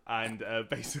out and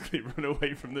basically run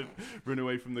away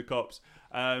from the cops.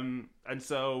 And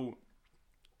so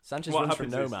Sanchez what runs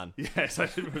from happens no is- man. Yes.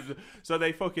 So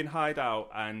they fucking hide out,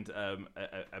 and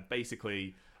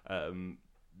basically,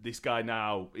 this guy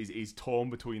now is torn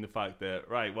between the fact that,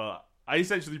 right, well, I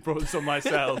essentially brought this on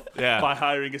myself by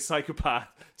hiring a psychopath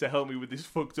to help me with this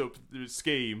fucked up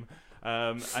scheme.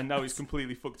 And now he's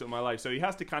completely fucked up my life. So he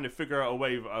has to kind of figure out a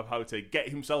way of how to get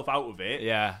himself out of it.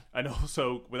 Yeah. And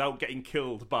also without getting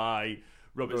killed by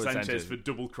Robert Sanchez for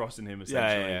double crossing him,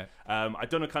 essentially. I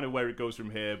don't know kind of where it goes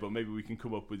from here, but maybe we can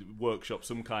come up with workshop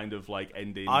some kind of like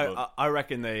ending. I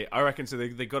reckon so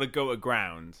they got to go to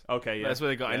ground. Okay, yeah, That's where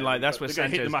they got, and like that's where they're gonna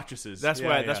Sanchez hit the mattresses. That's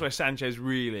where Sanchez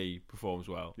really performs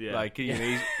well. Yeah. Like you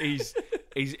know,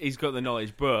 he's got the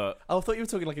knowledge, but Oh, I thought you were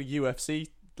talking like a UFC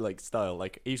like style.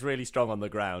 Like he's really strong on the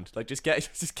ground. Like just get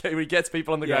when he gets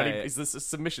people on the ground. Yeah. He's a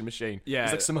submission machine. Yeah.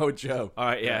 He's like Samoa Joe. all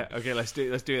right, yeah, okay, let's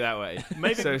do it that way.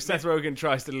 So Seth Rogen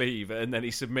tries to leave, and then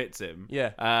he submits him.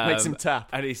 Yeah, makes him tap.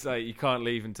 and he's like, "You can't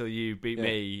leave until you beat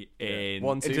me in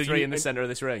 1, 2, until 3 you- in the center of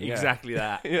this ring. Yeah. Exactly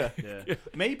that. Yeah. Yeah.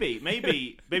 Maybe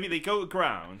they go to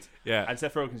ground. Yeah. And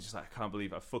Seth Rogen's just like, I can't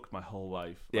believe I fucked my whole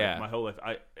life. Like, Yeah. my whole life.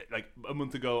 I like a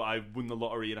month ago I won the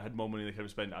lottery and I had more money than I could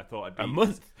have spent. I thought I'd be A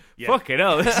month. Yeah. Fucking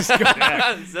hell, this is good.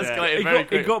 That's escalated He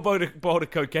very got, quickly. bought a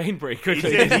cocaine break He quickly.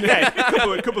 did, yeah,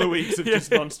 a couple of weeks of just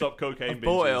non-stop cocaine binges.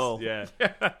 bought it all. Yeah.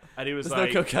 And he was There's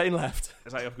like, no cocaine left.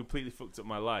 it's like I've completely fucked up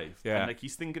my life. Yeah. And like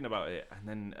he's thinking about it, and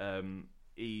then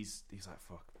he's like,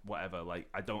 fuck, whatever. Like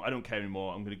I don't care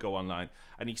anymore. I'm gonna go online,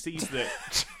 and he sees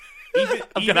that.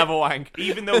 I'm gonna have a wank.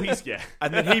 Even though he's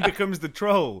And then he becomes the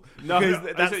troll. No,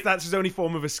 because no, that's his only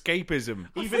form of escapism.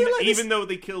 even though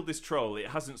they killed this troll, it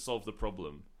hasn't solved the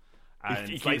problem. And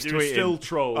He like, keeps there are tweeting. still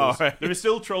trolls. Oh, right. There are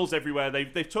still trolls everywhere.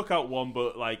 They've took out one,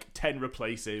 but like 10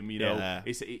 replace him. You know, Yeah.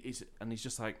 it's and he's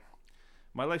just like,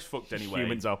 my life's fucked anyway.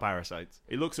 Humans are parasites.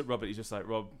 He looks at Robert. He's just like,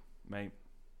 Rob, mate,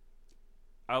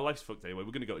 our life's fucked anyway.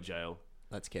 We're gonna go to jail.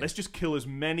 Let's kill. Let's just kill as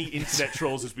many internet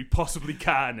trolls as we possibly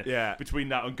can. Yeah. Between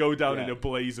that and go down Yeah. in a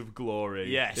blaze of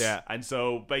glory. Yes. Yeah. And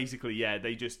so basically, yeah,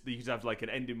 you just have like an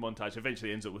ending montage.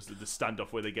 Eventually, ends up with the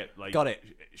standoff where they get like Got it.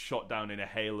 shot down in a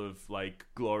hail of like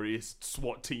glorious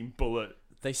SWAT team bullet.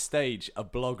 They stage a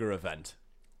blogger event.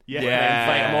 Yeah. They Yeah.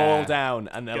 invite them all down,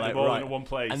 and they're Get like, them all right. in one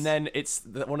place. And then it's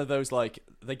one of those like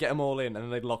they get them all in, and then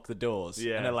they lock the doors.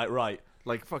 Yeah. And they're like, right.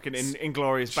 Like fucking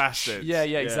Inglorious Bastards. Yeah,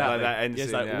 exactly. Like that end Yeah,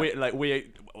 it's scene, like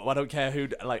we I don't care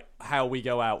how we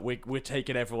go out. We're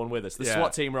taking everyone with us. The Yeah.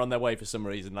 SWAT team are on their way for some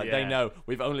reason. Like they Yeah. know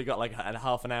we've only got like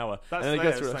half an hour, That's and they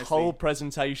fair, go through a it's nice whole to-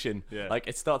 presentation. Yeah. Like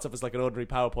it starts off as like an ordinary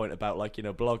PowerPoint about like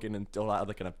blogging and all that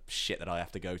other kind of shit that I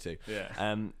have to go to.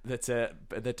 Yeah.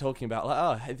 But they're talking about like,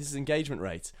 oh, hey, this is engagement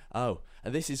rate. Oh,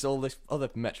 and this is all this other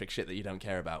metric shit that you don't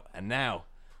care about. And now,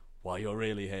 while you're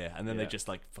really here, and then they Yeah. just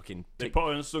like fucking They tick- put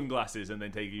on sunglasses and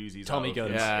then take Uzis Tommy out of guns.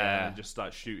 them, Yeah. and just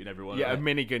start shooting everyone. Yeah, a out.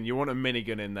 minigun. You want a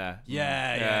minigun in there.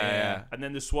 yeah. And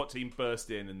then the SWAT team burst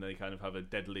in and they kind of have a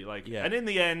deadly Yeah. And in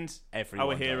the end, Everyone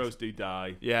our dies. heroes do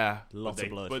die. Yeah. Lots But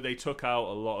of blood. But they took out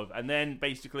a lot of, and then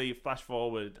basically flash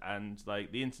forward and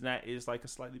like the internet is like a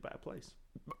slightly better place.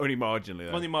 Only marginally,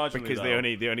 though. Only marginally, because though. they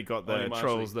only got the Only marginally.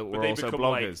 trolls that But were they also become,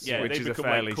 bloggers, like, which they is a become,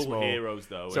 fairly cool small. heroes,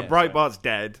 though. So yeah. Breitbart's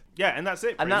dead. Yeah, and that's it.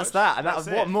 And pretty that's much. that. And That's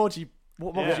what it. more do you?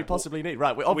 What more Yeah. would you possibly need?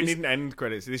 Right, we We obviously need an end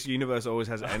credits. This universe always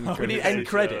has end we credits. need end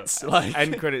credits. Like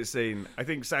End credit scene. I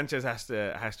think Sanchez has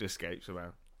to escape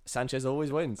somehow. Sanchez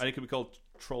always wins. And it could be called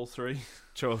Troll 3.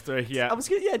 Troll 3, yeah. I was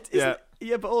gonna, yeah, Yeah.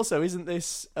 yeah, but also isn't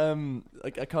this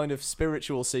like a kind of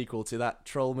spiritual sequel to that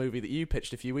troll movie that you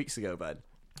pitched a few weeks ago, Ben?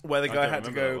 Where the I guy don't had to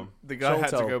remember that go. one. The guy had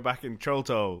to Troll go back in Troll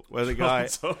Toll, where the guy,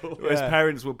 Troll. where his Yeah.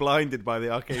 parents were blinded by the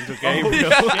Archangel Oh,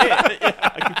 Gabriel. shit.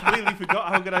 I completely forgot.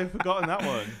 How could I have forgotten that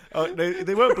one? Oh,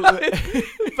 they weren't.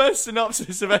 First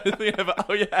synopsis of anything ever.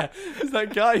 Oh yeah, it's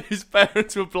that guy whose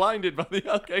parents were blinded by the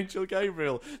Archangel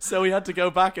Gabriel, so he had to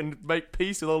go back and make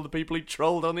peace with all the people he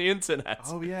trolled on the internet.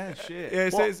 Oh, yeah, shit. Yeah,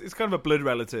 so it's kind of a blood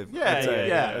relative. Yeah, I'd say,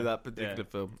 yeah. of that particular Yeah.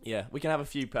 film. Yeah, we can have a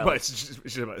few. But it's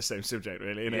just about the same subject,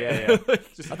 really, isn't it? Yeah, yeah.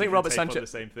 Just I think Robert take on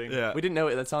Sanchez- the same thing. Yeah. We didn't know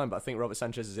it at the time, but I think Robert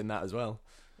Sanchez is in that as well.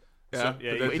 Yeah. So- yeah, But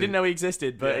he We then- didn't know he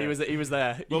existed, but Yeah. he was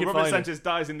there. You Well, can Robert find him. Sanchez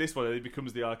dies in this one and he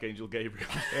becomes the Archangel Gabriel.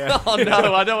 Yeah. Oh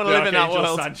no, I don't want to The live in that Archangel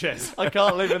world. Sanchez. I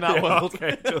can't live in that The world.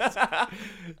 Archangels.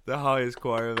 The highest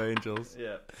choir of angels.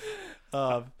 Yeah.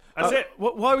 That's it.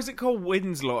 Why was it called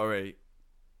Wins Lottery?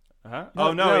 Huh? No,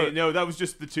 Oh, no, no. no, that was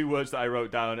just the two words that I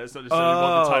wrote down. It's not necessarily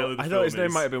what the title of the I film thought his name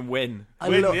is. might have been Win. I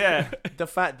Win, love yeah. the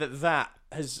fact that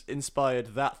has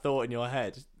inspired that thought in your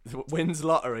head. Wins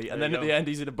lottery, and There then you at go. the end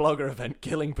he's at a blogger event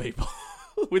killing people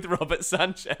with Robert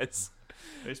Sanchez.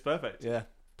 It's perfect. Yeah,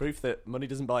 proof that money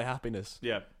doesn't buy happiness.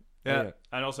 Yeah. Yeah.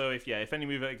 And also, if any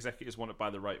movie executives want to buy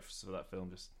the rights for that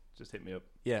film, just hit me up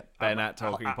Yeah. Ben at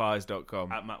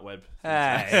talkingpies.com. at Matt Webb.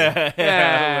 Hey.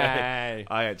 Hey.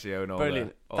 I actually own all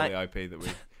Brilliant. the IP that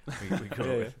we got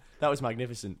Yeah, with. that was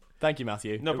magnificent. Thank you,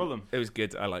 Matthew. No problem. It was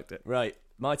good. I liked it. Right,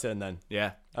 my turn then.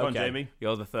 Yeah. Come on, Okay. Jamie.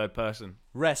 You're the third person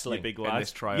You Wrestling. big in lad.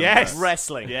 this trial. Yes.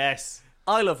 Wrestling. Yes.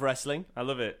 I love wrestling. I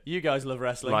love it. You guys love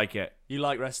wrestling. Like it. You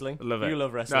like wrestling. I love it. You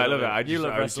love wrestling. No, I love it. You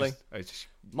love wrestling.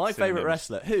 My favourite synonyms.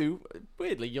 wrestler, who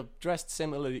weirdly you're dressed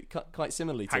similarly, quite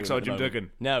similarly to. him Hacksaw at the Jim moment.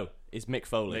 Duggan. No, is Mick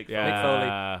Foley. Mick Yeah.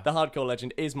 Foley, the hardcore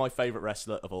legend, is my favourite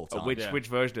wrestler of all time. Which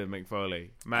version of Mick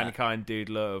Foley? Mankind, Dude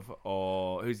Love,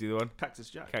 or who's the other one? Cactus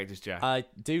Jack. Cactus Jack.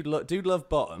 Dude Love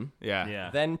Bottom. Yeah. Yeah.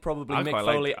 Then probably I Mick quite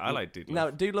Foley. I like Dude Love.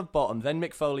 No, Dude Love Bottom. Then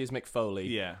Mick Foley is Mick Foley.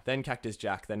 Yeah. Then Cactus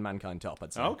Jack. Then Mankind Top.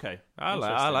 I'd say. Oh, okay. I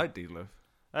Interesting. like Dude Love.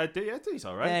 Yeah, he's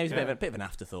all right. Yeah, he's a bit of an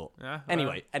afterthought. Yeah.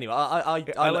 Anyway, I like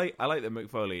that Mick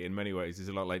Foley in many ways is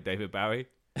a lot like David Bowie.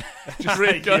 just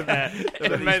really good.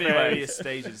 In many ways. various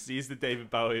stages. He's the David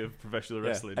Bowie of professional Yeah,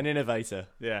 wrestling. an innovator.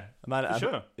 Yeah. A man, For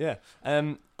sure. Yeah.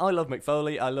 I love Mick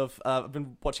Foley. I've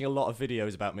been watching a lot of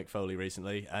videos about Mick Foley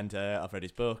recently, and I've read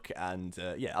his book, and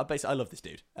I love this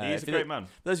dude. He's a great man.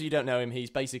 For those of you who don't know him, he's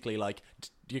basically like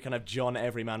your kind of John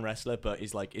Everyman wrestler, but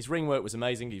he's like his ring work was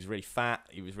amazing. He's really fat.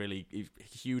 He's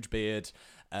huge beard.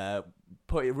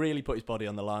 Really put his body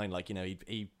on the line. Like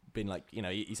he been like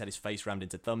he's had his face rammed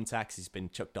into thumbtacks. He's been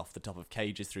chucked off the top of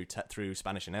cages through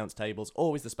Spanish announce tables.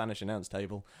 Always the Spanish announce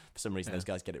table. For some reason, those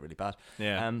guys get it really bad.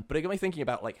 Yeah. But it got me thinking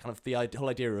about like kind of the whole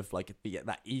idea of like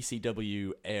that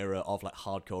ECW era of like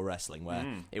hardcore wrestling, where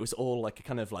it was all like a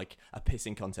kind of like a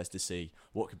pissing contest to see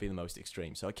what could be the most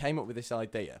extreme. So I came up with this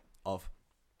idea of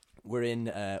we're in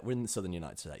the southern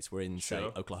United States. We're in say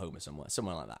Oklahoma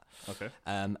somewhere like that. Okay.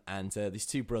 And these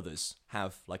two brothers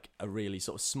have like a really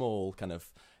sort of small kind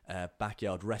of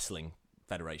backyard wrestling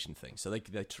federation thing. So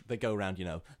they go around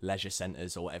leisure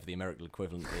centres or whatever the American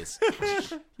equivalent is.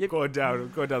 Going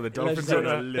down the Dolphins.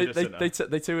 Leisure Leisure centre. centre.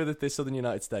 They tour the southern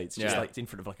United States, just Yeah. like in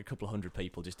front of like a couple of hundred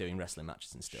people, just doing wrestling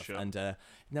matches and stuff. Sure. And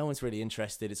no one's really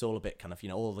interested. It's all a bit kind of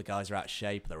all the guys are out of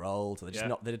shape. They're old. They're just Yeah.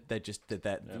 not.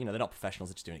 They're not professionals.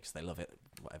 They're just doing it because they love it.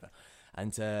 Whatever.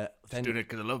 And then Doing it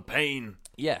because I love pain.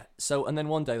 yeah. So and then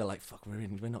one day they're like, "Fuck, we're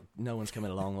not. No one's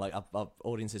coming along. Like our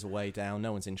audiences are way down.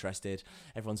 No one's interested.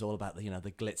 Everyone's all about the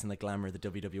the glitz and the glamour of the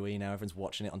WWE now. Everyone's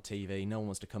watching it on TV. No one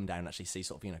wants to come down and actually see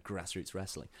sort of grassroots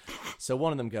wrestling. So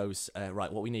one of them goes, right,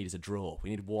 what we need is a draw. We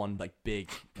need one like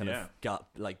big kind of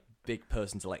big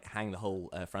person to like hang the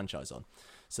whole franchise on.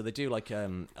 So they do like a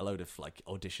load of like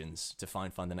auditions to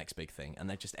find the next big thing, and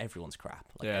they're just everyone's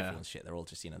crap. Like Yeah. everyone's shit. They're all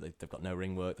just they've got no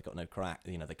ring work, they've got no crack.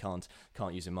 They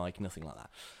can't use a mic, nothing like that.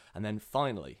 And then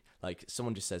finally, like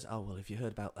someone just says, "Oh well, have you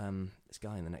heard about this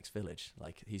guy in the next village?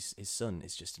 Like his son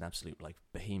is just an absolute like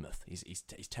behemoth. He's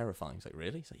terrifying." He's like,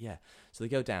 "Really?" He's like, "Yeah." So they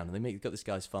go down and they got this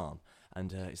guy's farm, and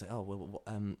he's like, "Oh well,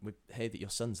 we hear that your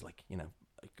son's like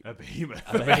A behemoth.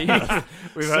 a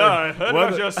behemoth." We've So, I heard one-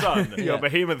 about your son. Your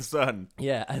behemoth son.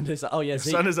 Yeah, and it's like, "Oh yeah, Your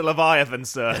son is a Leviathan,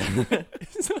 sir.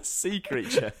 it's a sea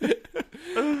creature."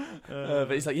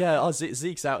 But he's like, yeah,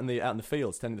 Zeke's out in the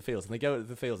fields, tending the fields, and they go to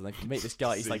the fields and they meet this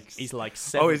guy. He's like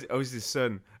 7. He's his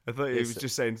son. I thought he was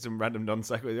just saying some random non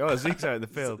sequitur. Oh, Zeke's out in the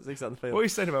field. Zeke's out in the field. What are you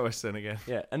saying about my son again?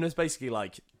 Yeah, and there's basically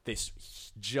like this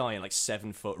giant, like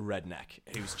 7-foot redneck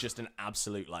who's just an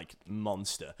absolute like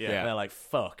monster. Yeah. And they're like,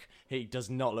 fuck, he does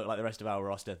not look like the rest of our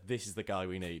roster. This is the guy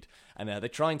we need. And they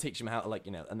try and teach him how to, like,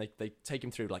 and they take him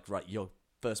through like, right, your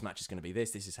first match is going to be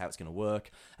this is how it's going to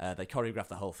work. They choreograph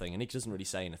the whole thing, and he doesn't really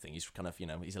say anything. He's kind of,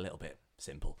 he's a little bit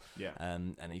simple. Yeah.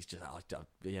 And he's just,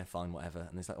 yeah, fine, whatever.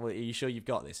 And he's like, well, are you sure you've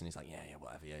got this? And he's like, yeah,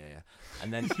 whatever, yeah.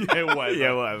 And then, Yeah, whatever.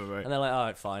 Yeah, whatever, mate. and they're like, all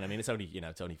right, fine. I mean, it's only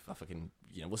a fucking,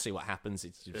 we'll see what happens.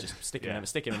 It's just stick him in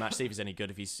a match, see if he's any good.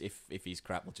 If he's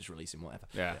crap, we'll just release him, whatever.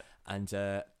 Yeah. And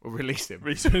We'll release him.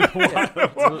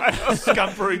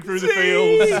 Scampering through the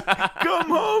fields. Come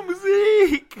home,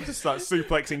 Zeke! Just start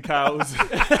suplexing cows.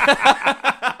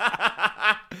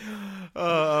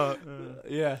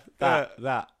 yeah,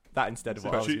 that instead of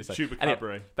what I was going to say.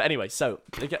 Chupacabra. But anyway, so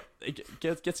he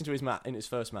gets into his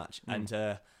first match,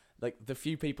 and like the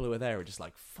few people who are there are just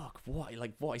like, fuck,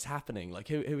 what is happening? Like,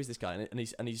 who is this guy? And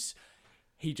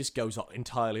he just goes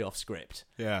entirely off script.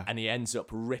 Yeah. And he ends up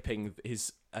ripping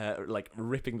his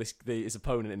his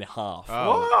opponent in half.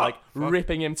 Oh. Like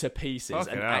ripping him to pieces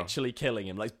Fucking and hell. actually killing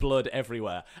him. Like blood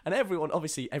everywhere. And everyone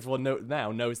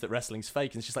now knows that wrestling's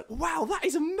fake, and it's just like, wow, that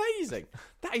is amazing.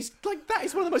 That is one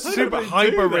of the most Super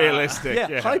hyper realistic.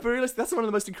 yeah, hyper realistic. That's one of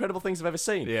the most incredible things I've ever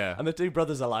seen. Yeah. And the two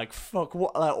brothers are like, fuck,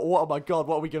 what? Oh my god,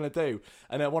 what are we gonna do?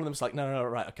 And one of them's like, no,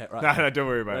 right, okay, right. No, don't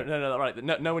worry about it. No, right.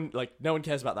 No one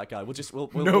cares about that guy.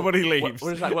 Nobody leaves.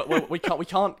 We're just like,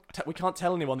 we can't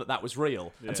tell anyone that was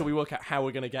real until we work out how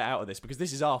we're going to get out of this, because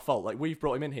this is our fault. Like, we've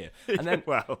brought him in here. And then,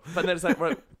 Well. but then it's like,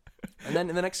 right. And then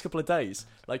in the next couple of days,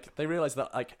 like, they realise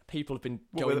that like people have been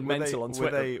going mental on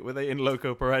Twitter. Were they in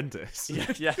loco parentis?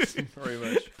 Yes, very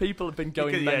much. People have been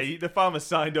going mental. The farmer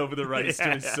signed over the rights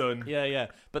to his son. Yeah.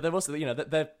 But they're also,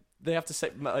 they have to say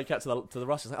like out to the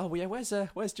roster. It's like, oh yeah,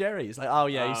 where's Jerry? It's like, oh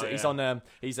yeah, he's on.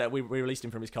 We released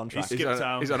him from his contract. He's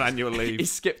town. He's on annual leave. He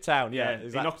skipped town. Yeah, He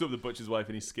knocked up the butcher's wife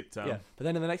and he skipped town. Yeah, but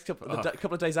then in the next couple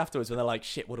of days afterwards, when they're like,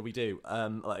 shit, what do we do?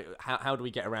 Like, how do we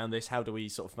get around this? How do we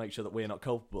sort of make sure that we're not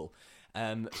culpable?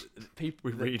 We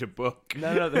read a book.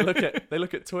 No, they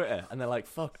look at Twitter and they're like,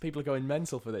 fuck, people are going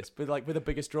mental for this. But like, we're the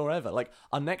biggest draw ever. Like,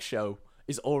 our next show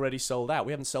is already sold out.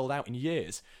 We haven't sold out in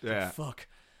years. Yeah. Like, fuck.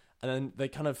 And then they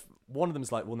kind of, one of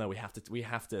them's like, well, no, we have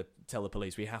to tell the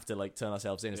police. We have to like turn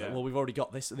ourselves in. It's like, well, we've already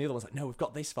got this. And the other one's like, no, we've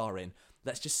got this far in.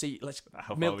 Let's just see. Let's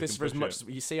milk this for as much.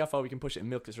 You see how far we can push it and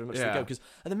milk this for as much as we go. Because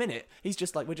at the minute, he's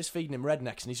just like, we're just feeding him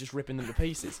rednecks and he's just ripping them to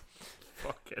pieces.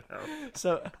 Fucking hell.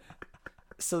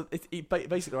 So it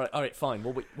basically, all right, fine.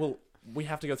 Well, we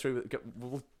have to go through.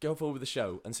 We'll go forward with the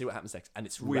show and see what happens next. And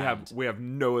it's we round. have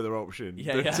no other option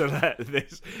than yeah. to let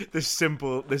this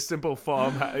simple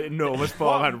enormous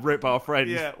farmhand rip our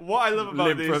friends. Yeah, what I love about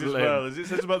limb this from as limb. well is it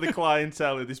says about the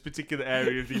clientele of this particular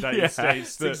area of the United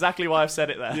States. That's exactly why I've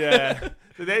said it there. Yeah,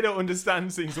 that they don't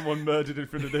understand seeing someone murdered in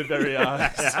front of their very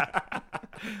eyes.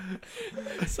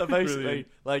 So basically, Brilliant.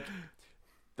 like,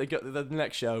 they got the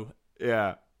next show,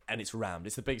 Yeah. and it's round.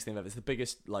 It's the biggest thing ever. It's the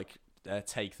biggest like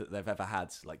take that they've ever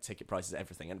had. Like ticket prices,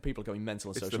 everything, and people are going mental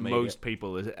on It's social the media. most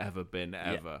people there's ever been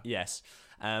ever. Yes,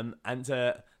 and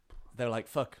they're like,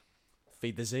 fuck.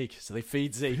 Feed the Zeke. So they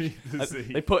feed Zeke.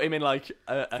 They put him in like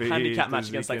a handicap match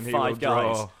against like 5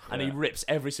 guys, and he rips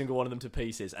every single one of them to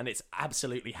pieces, and it's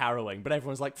absolutely harrowing. But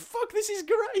everyone's like, "Fuck, this is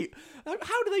great!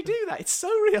 How do they do that? It's so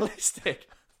realistic."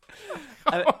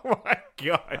 Oh my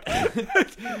god!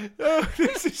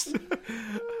 This is.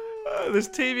 There's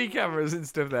TV cameras and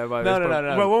stuff there by this point.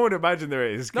 No. Well, one would imagine there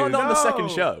is. Not on the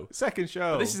second show. Second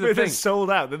show. But this is But the if thing. it's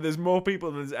sold out, then there's more people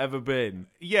than there's ever been.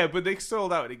 Yeah, but they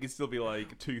sold out. It could still be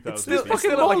like 2,000. It's still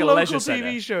Fucking like more a local leisure TV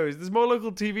centre. shows. There's more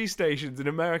local TV stations in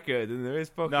America than there is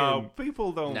fucking. No,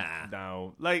 people don't. Nah.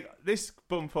 No, like this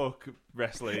bumfuck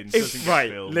wrestling. If, doesn't get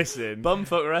right, filmed. listen.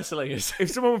 Bumfuck wrestling is. If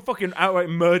someone fucking outright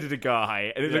murdered a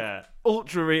guy and it Yeah. looked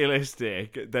ultra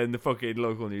realistic, then the fucking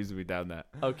local news would be down there.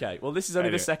 Okay, well, this is only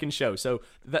Anyway. the second show, so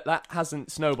that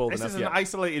hasn't snowballed This enough is an yet.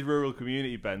 isolated rural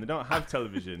community, Ben. They don't have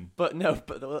television. But no,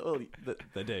 well,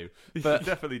 they do. They But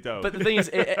definitely don't. But the thing is,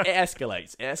 it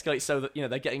escalates. It escalates so that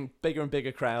they're getting bigger and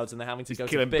bigger crowds, and they're having to go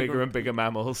Killing to bigger and bigger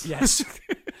mammals. Yes.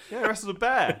 yeah, wrestles a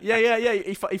bear. Yeah.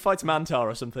 He fights Mantar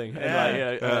or something.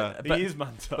 Yeah. But, He is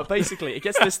Manta. but basically, it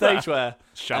gets to the stage where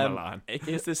Shyamalan. it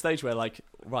gets to the stage where like,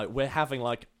 right, we're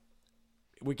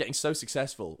getting so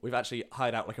successful, we've actually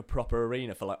hired out like a proper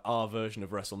arena for like our version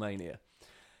of WrestleMania,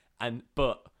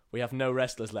 but we have no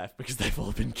wrestlers left because they've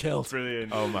all been killed.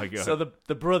 Brilliant. Oh my god. So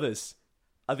the brothers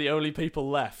are the only people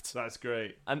left. That's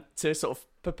great. And to sort of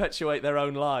perpetuate their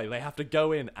own lie, they have to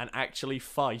go in and actually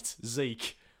fight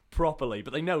Zeke properly.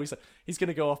 But they know he's going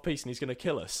to go off piece and he's going to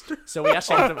kill us. So we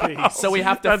actually have to. So we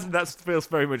have to. That feels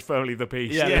very much firmly the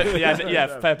piece.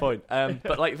 Yeah, fair point.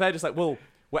 But like they're just like, well,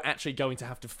 we're actually going to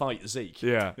have to fight Zeke.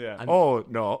 Yeah. And- Or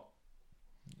not.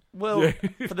 Well,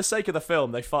 for the sake of the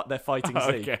film, they're fighting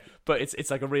Zeke, Okay. but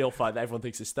it's like a real fight that everyone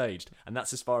thinks is staged, and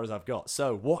that's as far as I've got.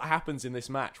 So, what happens in this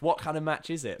match? What kind of match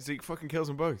is it? Zeke fucking kills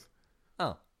them both.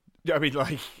 Oh, Yeah, I mean,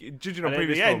 like, judging on And at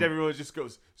previous the end, film, everyone just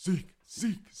goes, Zeke,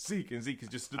 Zeke, Zeke. And Zeke is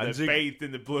just stood And there Zeke- bathed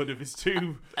in the blood of his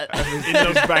two in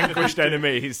those vanquished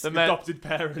enemies. The men- adopted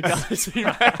parents.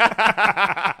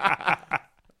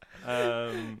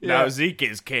 Now Zeke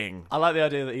is king. I like the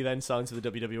idea that he then signs to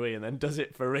the WWE and then does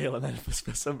it for real, and then for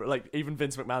some like even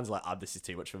Vince McMahon's like, this is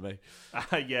too much for me.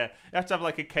 Yeah, you have to have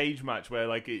like a cage match where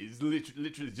like it's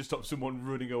literally just stop someone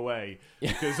running away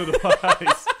because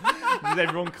otherwise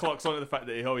everyone clocks on to the fact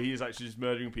that he is actually just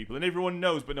murdering people, and everyone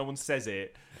knows but no one says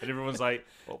it, and everyone's like,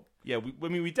 well, yeah,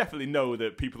 we definitely know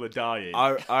that people are dying,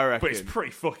 I reckon. but it's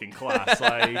pretty fucking class.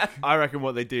 Like, I reckon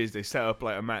what they do is they set up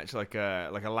like a match, like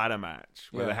a ladder match,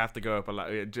 where they have to go up a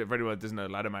ladder. For anyone that doesn't know,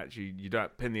 ladder match, you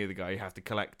don't pin the other guy. You have to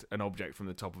collect an object from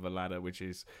the top of a ladder, which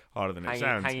is harder than it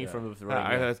sounds. Hanging from the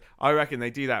ring. I reckon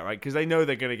they do that right because they know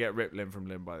they're going to get ripped limb from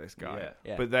limb by this guy.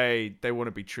 Yeah. But they want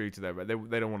to be true to their. They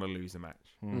don't want to lose the match.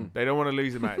 They don't want to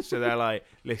lose the match, so they're like,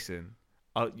 listen,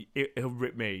 he'll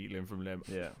rip me limb from limb.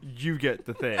 yeah. You get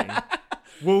the thing.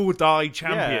 We'll die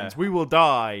champions. Yeah. We will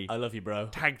die. I love you, bro.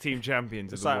 Tag team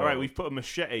champions. It's of the like, all right, world. we've put a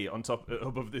machete on top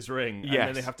above this ring, and Yes.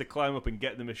 then they have to climb up and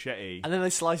get the machete. And then they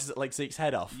slice like Zeke's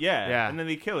head off. Yeah, and then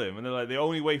they kill him, and they're like, the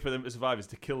only way for them to survive is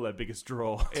to kill their biggest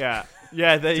draw. Yeah,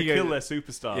 there to you kill go. their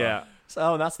superstar. Yeah,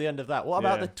 So that's the end of that. What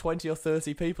about Yeah. the 20 or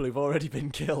 30 people who've already been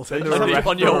killed They're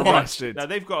on your arrested. watch? Now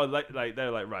they've got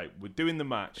they're like, right, we're doing the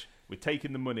match, we're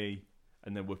taking the money,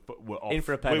 and then we're off. In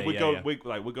for a penny, We're yeah.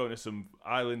 we're going to some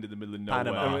island in the middle of nowhere.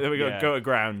 Panama. and then we got Yeah. go to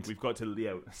ground. We've got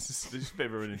to it's just a bit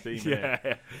of a running theme. Yeah,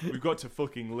 Yeah, we've got to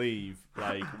fucking leave.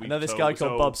 Like, I know this guy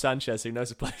called Bob Sanchez who knows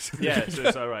a place. Yeah, so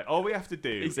it's all right. All we have to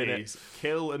do He's in is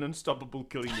kill an unstoppable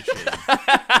killing machine.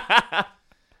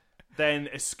 Then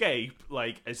escape,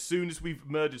 like, as soon as we've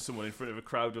murdered someone in front of a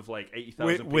crowd of, like,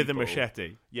 80,000 people. with a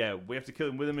machete. Yeah, we have to kill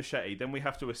him with a machete. Then we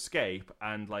have to escape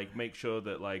and, like, make sure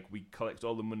that, like, we collect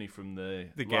all the money from the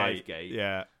live gate.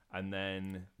 Yeah, And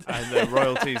then... and the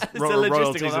royalties, It's a logistical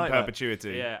royalties and nightmare.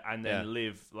 perpetuity. Yeah, and then Yeah.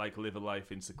 live a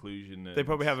life in seclusion. And They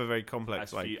probably have a very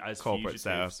complex as corporate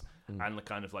setup. fugitives, and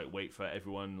kind of like wait for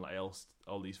everyone like else,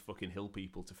 all these fucking hill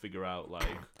people, to figure out like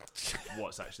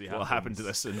what's actually happened. What happened to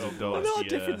the sons of over dogs? What last are year.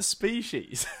 different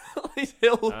species? All these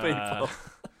hill people.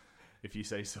 If you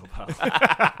say so, pal.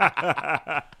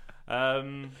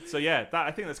 So yeah,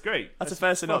 I think that's great. That's a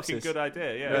fair synopsis. Fucking good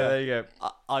idea. Yeah, there you go.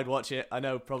 I'd watch it. I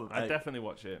know, probably. I'd definitely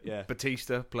watch it. Yeah.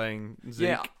 Batista playing Zeke.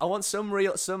 Yeah, I want some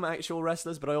actual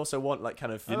wrestlers, but I also want like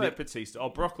kind of. I like Batista. Or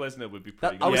Brock Lesnar would be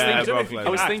pretty That- I good. was thinking- I don't know if he Brock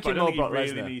can Lesnar. act, thinking but I don't more think Brock he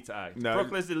really Lesnar. need to act. No. Brock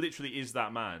Lesnar literally is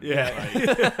that man.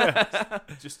 Yeah.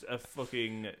 Like, just a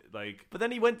fucking like. But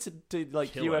then he went to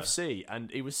like Killer. UFC, and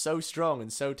he was so strong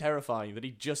and so terrifying that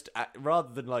he just, rather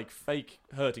than like fake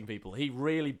hurting people, he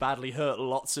really badly hurt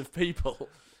lots of people.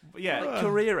 Yeah, Like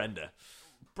career ender.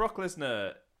 Brock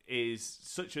Lesnar is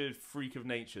such a freak of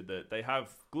nature that they have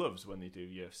gloves when they do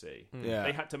UFC. Yeah.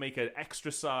 They had to make an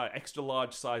extra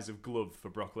large size of glove for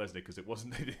Brock Lesnar because it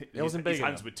wasn't. wasn't big His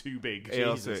hands enough. were too big. He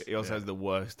also Yeah. has the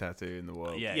worst tattoo in the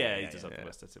world. Yeah. Yeah, he does have the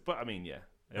best tattoo. But I mean, yeah,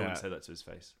 I wouldn't say that to his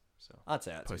face. So I'd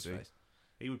say that's his Pussy. face.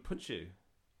 he would punch you.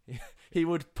 He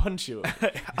would punch you.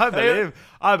 I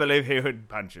believe he would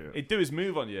punch you. He'd do his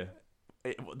move on you.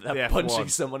 The Punching F1.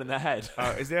 someone in the head.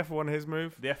 Is the F1 his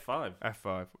move? The F5.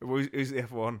 F5. Who's the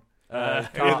F1?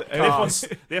 Cars.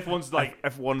 The F1's like.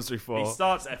 F1 through 4. He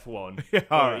starts F1. Yeah,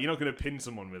 but alright. You're not going to pin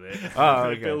someone with it. Oh,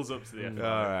 It okay. builds up to the F5.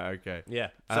 All right, okay. Yeah.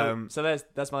 So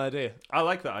that's my idea. I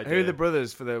like that idea. Who are the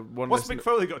brothers for the one? What's Mick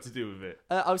Foley got to do with it?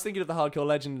 I was thinking of the hardcore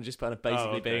legend and just kind of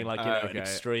basically okay. being like an Okay.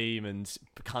 extreme and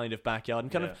kind of backyard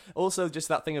and kind Yeah. of also just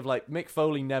that thing of like Mick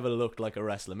Foley never looked like a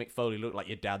wrestler. Mick Foley looked like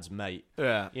your dad's mate.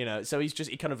 Yeah. You know, so he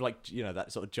kind of like, you know,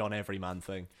 that sort of John Everyman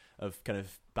thing of kind of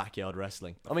backyard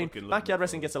wrestling. I mean, fucking love backyard Mick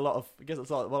wrestling Foley. gets a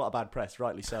lot of bad press,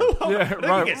 rightly so. Yeah, I don't think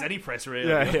right. he gets any press really.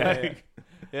 Yeah, yeah. Like,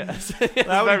 Yeah, it's that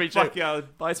very was true.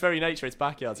 backyard. By its very nature, it's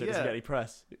backyard, so it doesn't Yeah. get any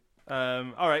press.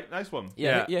 All right, nice one.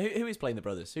 Yeah. Who is playing the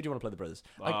brothers? Who do you want to play the brothers?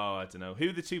 Oh, I don't know. Who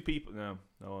are the two people? No.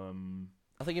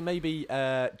 I think it may be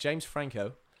James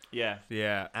Franco Yeah.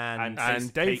 Yeah.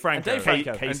 and Dave Franco. And Dave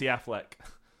Franco. Casey Affleck.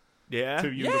 Yeah.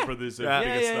 Two younger Yeah. brothers of Yeah.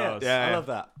 bigger stars. Yeah. I love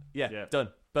that. Yeah, Yeah. done.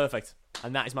 Perfect.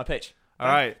 And that is my pitch. All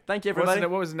right. Thank you, everybody.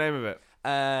 What was the name of it?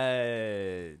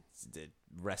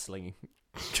 Wrestling.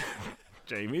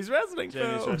 Jamie's wrestling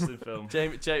Jamie's film. wrestling film.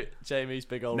 Jamie's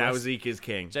big old. Now Zeke is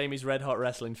king. Jamie's red hot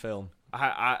wrestling film.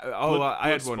 I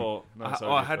had one. Bloodsport. No, I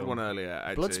sorry, had film. one earlier.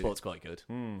 Actually. Bloodsport's quite good.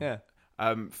 Yeah.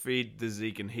 Feed the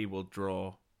Zeke and he will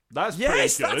draw. That's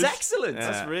Yes, pretty good. that's excellent.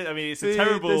 Yeah. That's really. I mean, it's a Feed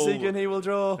terrible the Zeke and he will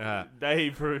draw. Yeah.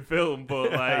 name for a film,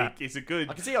 but like, it's a good.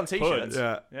 I can see it on t-shirts.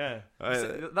 Yeah. Yeah.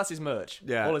 That's his merch.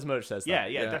 Yeah. All his merch says that. Yeah,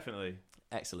 Yeah. definitely.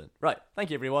 Excellent. Right. Thank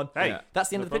you, everyone. Hey, Yeah. That's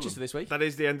the end no of the pictures problem. for this week. That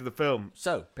is the end of the film.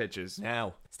 So, Pictures.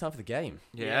 now, it's time for the game.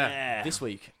 Yeah. This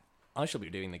week, I shall be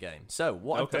doing the game. So,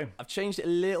 what Okay. I've changed it a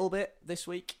little bit this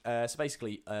week. So,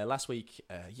 basically, last week,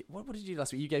 what did you do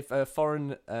last week? You gave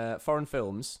foreign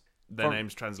films. Their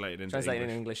names translated into Translated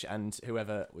English. in English, and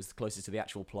whoever was the closest to the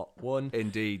actual plot won.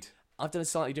 Indeed. I've done it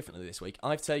slightly differently this week.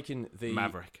 I've taken the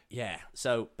Maverick. Yeah.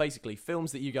 So basically,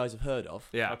 films that you guys have heard of.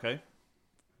 Yeah. Okay.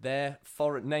 They're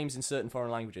foreign names in certain foreign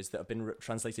languages that have been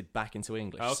translated back into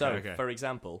English. Okay, So, okay. for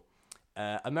example,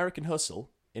 American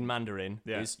Hustle in Mandarin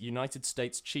Yeah. is United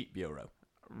States Cheat Bureau.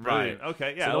 Right. Brilliant.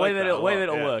 Okay. Yeah. so I the like way that a way lot, that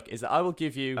it'll yeah. work is that I will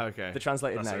give you Okay. the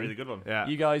translated That's name. a really good one. Yeah.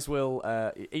 You guys will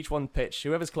each one pitch.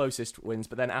 Whoever's closest wins.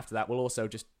 But then after that, we'll also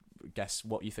just guess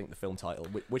what you think the film title,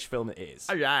 which film it is.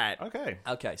 All right. Okay.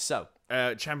 Okay, so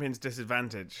Champion's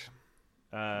disadvantage.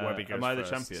 Webby goes am I the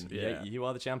first. champion? yeah, you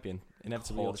are the champion.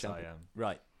 Inevitably, you're the Of course I champion. am.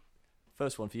 Right.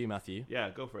 First one for you, Matthew. Yeah,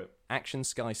 go for it. Action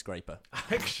Skyscraper.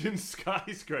 Action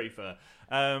Skyscraper.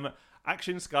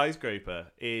 Action Skyscraper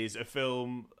is a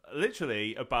film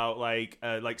literally about like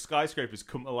skyscrapers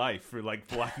come to life through like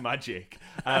black magic,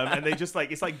 and they just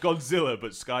like it's like Godzilla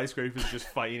but skyscrapers just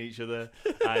fighting each other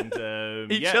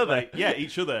and Each other?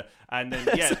 each other, and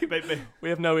then We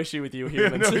have no issue with you we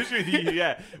have humans. no issue with you,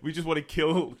 yeah. We just want to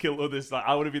kill others. Like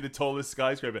I want to be the tallest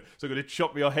skyscraper, so I'm going to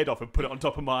chop your head off and put it on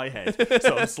top of my head,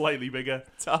 so I'm slightly bigger.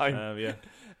 Time. Yeah.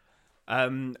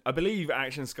 I believe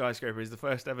Action Skyscraper is the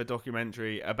first ever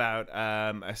documentary about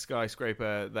a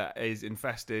skyscraper that is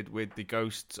infested with the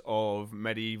ghosts of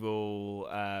medieval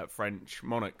French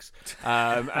monarchs,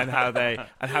 and how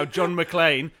John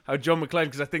McClane,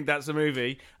 because I think that's the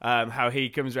movie, how he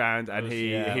comes around and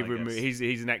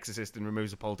he's an exorcist and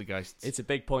removes a poltergeist. It's a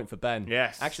big point for Ben.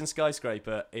 Yes. Action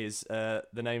Skyscraper is the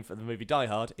name for the movie Die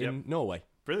Hard in Yep. Norway. It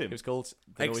Brilliant. was called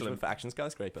the Excellent. Norwegian for Action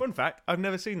Skyscraper. Fun fact: I've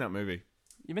never seen that movie.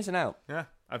 You're missing out. Yeah,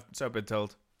 I've so been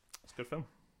told. It's a good film.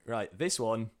 Right, this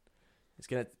one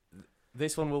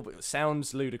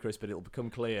sounds ludicrous, but it'll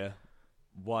become clear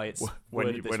why it's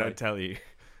worded this When way. I tell you.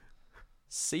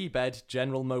 Seabed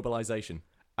General Mobilization.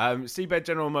 Seabed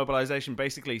General Mobilization.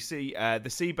 Basically, the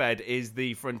seabed is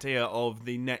the frontier of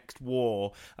the next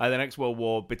war, the next world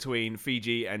war between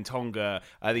Fiji and Tonga,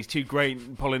 these two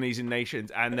great Polynesian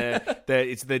nations. And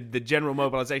it's the general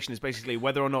mobilization is basically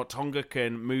whether or not Tonga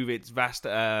can move its vast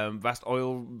armed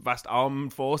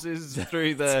forces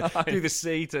through the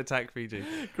sea to attack Fiji.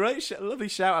 Great, lovely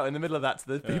shout out in the middle of that to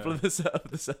the people of the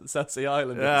South Sea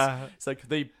Islanders. Yeah. It's like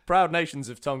the proud nations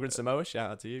of Tonga and Samoa. Shout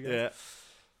out to you guys. Yeah.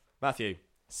 Matthew,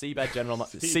 Seabed General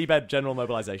Mobilization.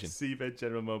 Seabed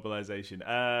General Mobilization.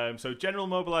 So General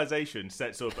Mobilization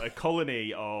sets up a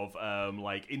colony of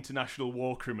like international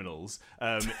war criminals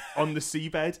on the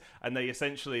seabed, and they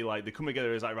essentially they come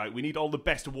together as like, right, we need all the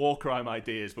best war crime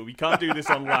ideas, but we can't do this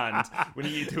on land. We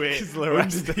need to do it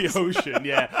under the ocean,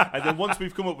 yeah. And then once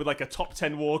we've come up with like a top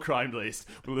 10 war crime list,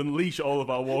 we'll unleash all of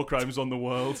our war crimes on the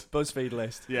world. BuzzFeed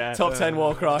list. Yeah, Top 10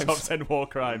 war crimes. Top 10 war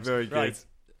crimes. Very good. Right.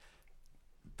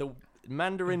 The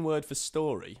Mandarin word for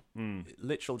story,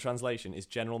 literal translation, is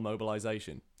general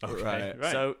mobilization. Okay,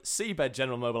 right. So, Seabed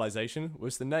General Mobilization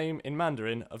was the name in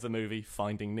Mandarin of the movie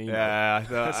Finding Nemo. Yeah, I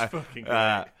thought, That's fucking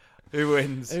great. Who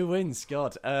wins? Who wins?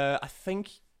 God, I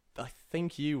think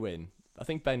you win. I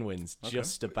think Ben wins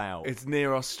just about. It's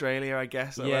near Australia, I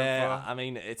guess. Yeah, I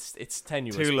mean it's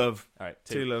tenuous. Two Love. All right,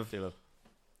 Two Love.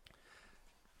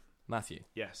 Matthew,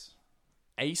 Yes.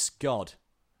 Ace God.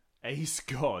 Ace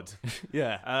God.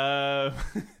 Yeah.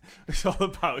 It's all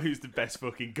about who's the best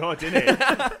fucking god, isn't it?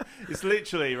 It's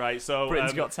literally right. So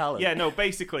Britain's Got Talent. Yeah, no.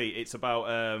 Basically, it's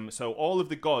about so all of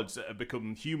the gods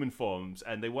become human forms,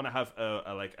 and they want to have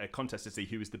a contest to see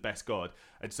who is the best god.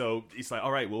 And so it's like,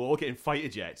 all right, we'll all get in fighter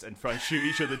jets and try and shoot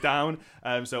each other down.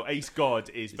 So Ace God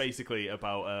is basically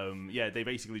about they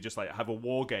basically just like have a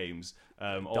war games.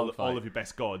 All of your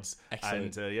best gods.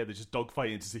 Excellent. And they're just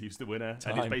dogfighting to see who's the winner.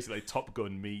 Time. And it's basically like Top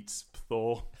Gun meets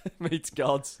Thor. Meets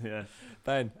gods. Yeah.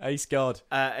 Ben, Ace God.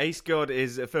 Ace God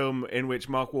is a film in which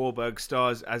Mark Wahlberg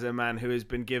stars as a man who has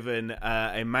been given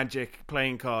a magic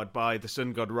playing card by the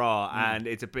sun god Ra, and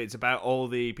it's about all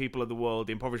the people of the world,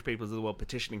 the impoverished peoples of the world,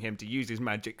 petitioning him to use his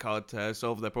magic card to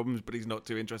solve their problems, but he's not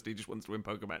too interested. He just wants to win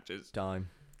poker matches. Time.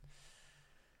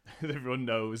 Everyone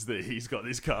knows that he's got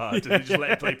this card, and they just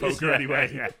let him play poker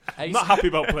anyway. Yeah. I'm Ace, not happy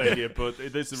about playing it, but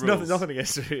there's the It's rules. nothing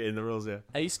against it in the rules, yeah.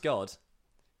 Ace God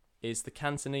is the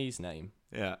Cantonese name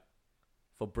Yeah.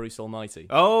 for Bruce Almighty.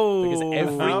 Oh,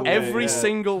 Because every yeah.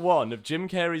 single one of Jim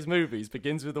Carrey's movies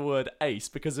begins with the word Ace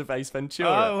because of Ace Ventura.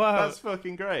 Oh, wow. That's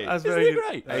fucking great. That's Isn't very it good.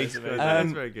 great? Ace That is God. amazing.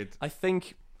 That's very good. I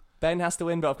think Ben has to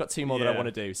win, but I've got two more that I Yeah.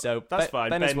 want to do. So That's fine.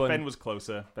 Ben has won. Ben was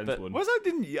closer. Ben's But- won. Was I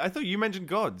didn't? I thought you mentioned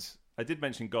gods. I did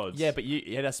mention gods. Yeah, but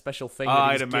you had a special thing Oh, that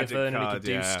I he had was a magic given and he card, could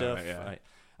do yeah, stuff. right, yeah. Right.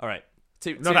 All right.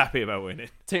 Not happy about winning.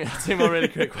 Two more really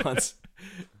quick ones.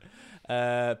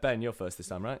 Ben, you're first this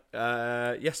time, right?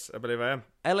 Yes, I believe I am.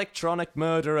 Electronic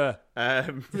Murderer.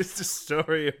 It's a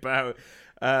story about.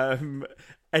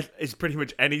 It's pretty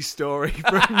much any story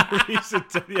from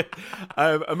recent.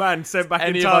 A man sent back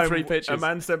Any in of our time. three pitches. A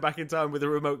man sent back in time with a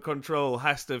remote control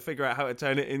has to figure out how to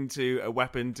turn it into a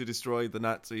weapon to destroy the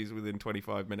Nazis within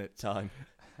 25 minutes. Time.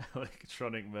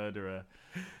 Electronic murderer.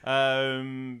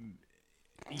 Yeah,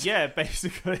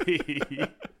 basically.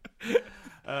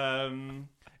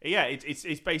 Yeah,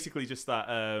 it's basically just that.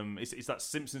 It's that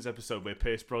Simpsons episode where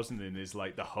Pierce Brosnan is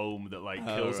like the home that like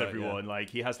kills right, everyone.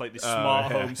 Like he has like this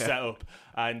smart yeah, home setup,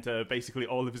 and basically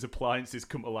all of his appliances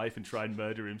come to life and try and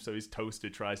murder him. So his toaster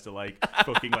tries to like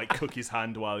fucking like cook his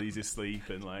hand while he's asleep,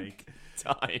 and like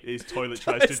Time. his toilet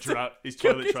tries to drown. His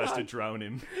toilet tries to drown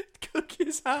him. Cook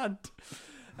his hand.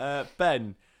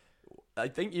 Ben, I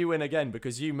think you win again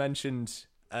because you mentioned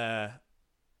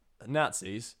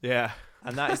Nazis, Yeah.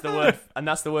 and that is the word, and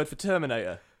that's the word for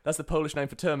Terminator. That's the Polish name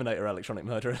for Terminator, electronic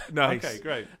murderer. Nice. Okay,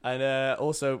 great. And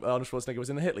also, Arnold Schwarzenegger was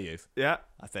in the Hitler Youth. Yeah.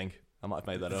 I think I might have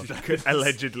made that up.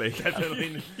 Allegedly.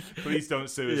 Definitely. Please don't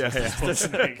sue us. Yeah, Mr. yeah.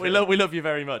 Schwarzenegger. we love you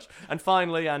very much. And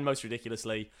finally, and most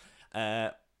ridiculously,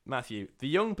 Matthew, the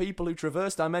young people who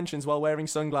traverse dimensions while wearing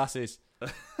sunglasses.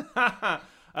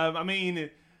 I mean,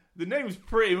 the name's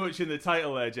pretty much in the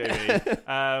title there, Jamie.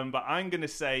 But I'm going to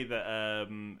say that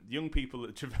young people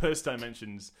that traverse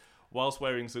dimensions whilst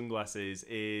wearing sunglasses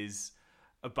is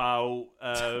about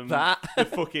That? the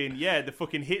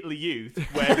fucking Hitler Youth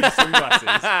wearing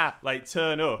sunglasses like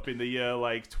turn up in the year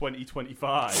like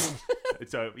 2025.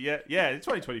 So yeah,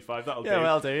 2025. That'll do. Yeah,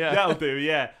 well, do yeah. That'll do,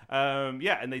 yeah.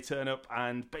 And they turn up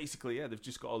and basically, they've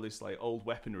just got all this like old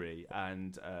weaponry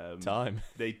and Time.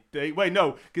 They wait,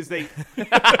 no, because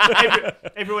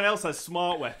everyone else has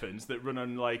smart weapons that run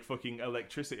on like fucking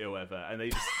electricity or whatever, and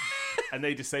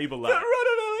they disable that. Run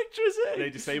on electricity. They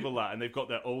disable that, and they've got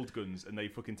their old guns, and they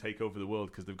fucking take over the world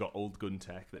because they've got old gun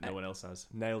tech that no one else has.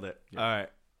 Nailed it. All right.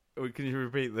 Can you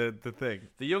repeat the thing?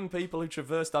 The young people who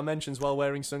traverse dimensions while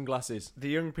wearing sunglasses. The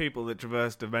young people that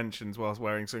traverse dimensions whilst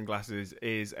wearing sunglasses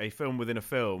is a film within a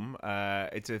film.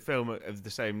 It's a film of the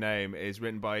same name. It's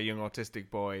written by a young autistic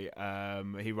boy.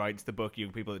 He writes the book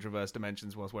 "Young People That Traverse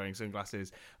Dimensions Whilst Wearing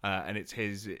Sunglasses," and it's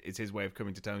his way of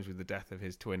coming to terms with the death of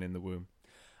his twin in the womb.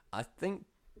 I think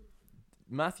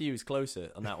Matthew is closer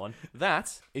on that one.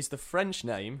 That is the French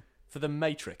name for the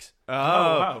Matrix. Oh,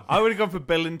 wow. I would have gone for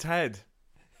Bill and Ted.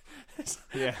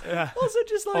 Yeah. Also,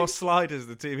 just like Or Sliders,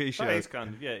 the TV show. That is kind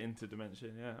of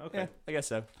interdimension. Yeah, okay. yeah, I guess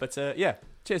so. But yeah,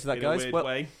 cheers for that, In guys. a weird well,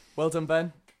 way. well done,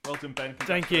 Ben. Well done, Ben.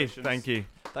 Thank you. Congratulations. Thank you.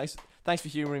 Thanks for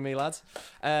humouring me, lads.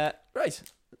 Right, a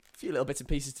few little bits and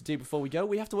pieces to do before we go.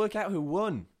 We have to work out who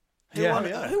won. Who Yeah. on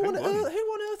Yeah, who on who earth? won? Who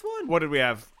on earth won? What did we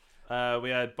have? We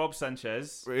had Bob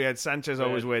Sanchez. We had Sanchez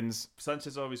always wins.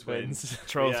 Sanchez always wins.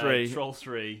 Troll We had 3. Troll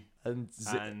 3. And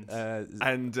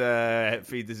And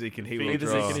Feed the Zeke and He Will Feed the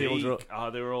Draw. Zeke and He Will Draw. Oh,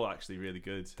 they were all actually really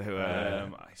good. They were.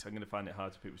 So I'm going to find it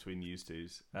hard to pick between these two.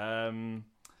 I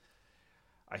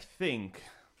think.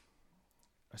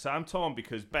 So I'm torn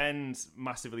because Ben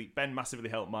massively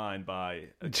helped mine by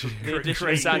the addition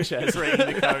of Sanchez.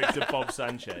 creating the character Bob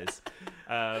Sanchez.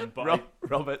 But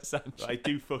Robert Sanchez. I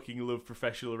do fucking love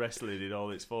professional wrestling in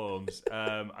all its forms.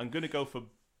 I'm going to go for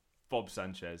Bob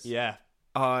Sanchez. Yeah,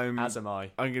 as am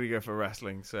I. I'm going to go for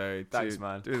wrestling. So Thanks,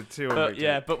 man. Two But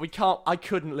yeah, but we can't. I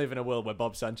couldn't live in a world where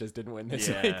Bob Sanchez didn't win this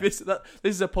Yeah. week. This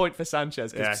is a point for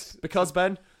Sanchez. Yes. Because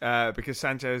Ben, because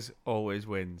Sanchez always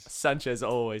wins. Sanchez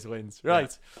always wins.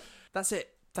 Right. That's it.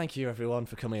 Thank you, everyone,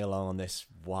 for coming along on this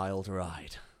wild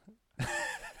ride.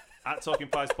 At Talking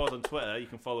Pies Pod on Twitter, you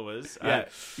can follow us.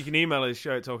 You can email us,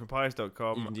 You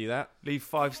show@talkingpies.com. can do that. Leave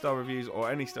 5-star reviews or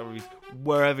any star reviews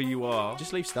wherever you are.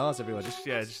 Just leave stars everywhere. Just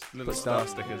little put star stars.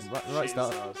 stickers. Right Shooting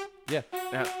stars. stars. Yeah.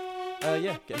 Yeah.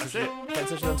 Yeah, get in touch That's it.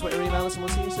 with us on Twitter, email us, and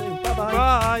we'll see you soon. Bye-bye.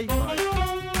 Bye.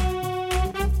 Bye.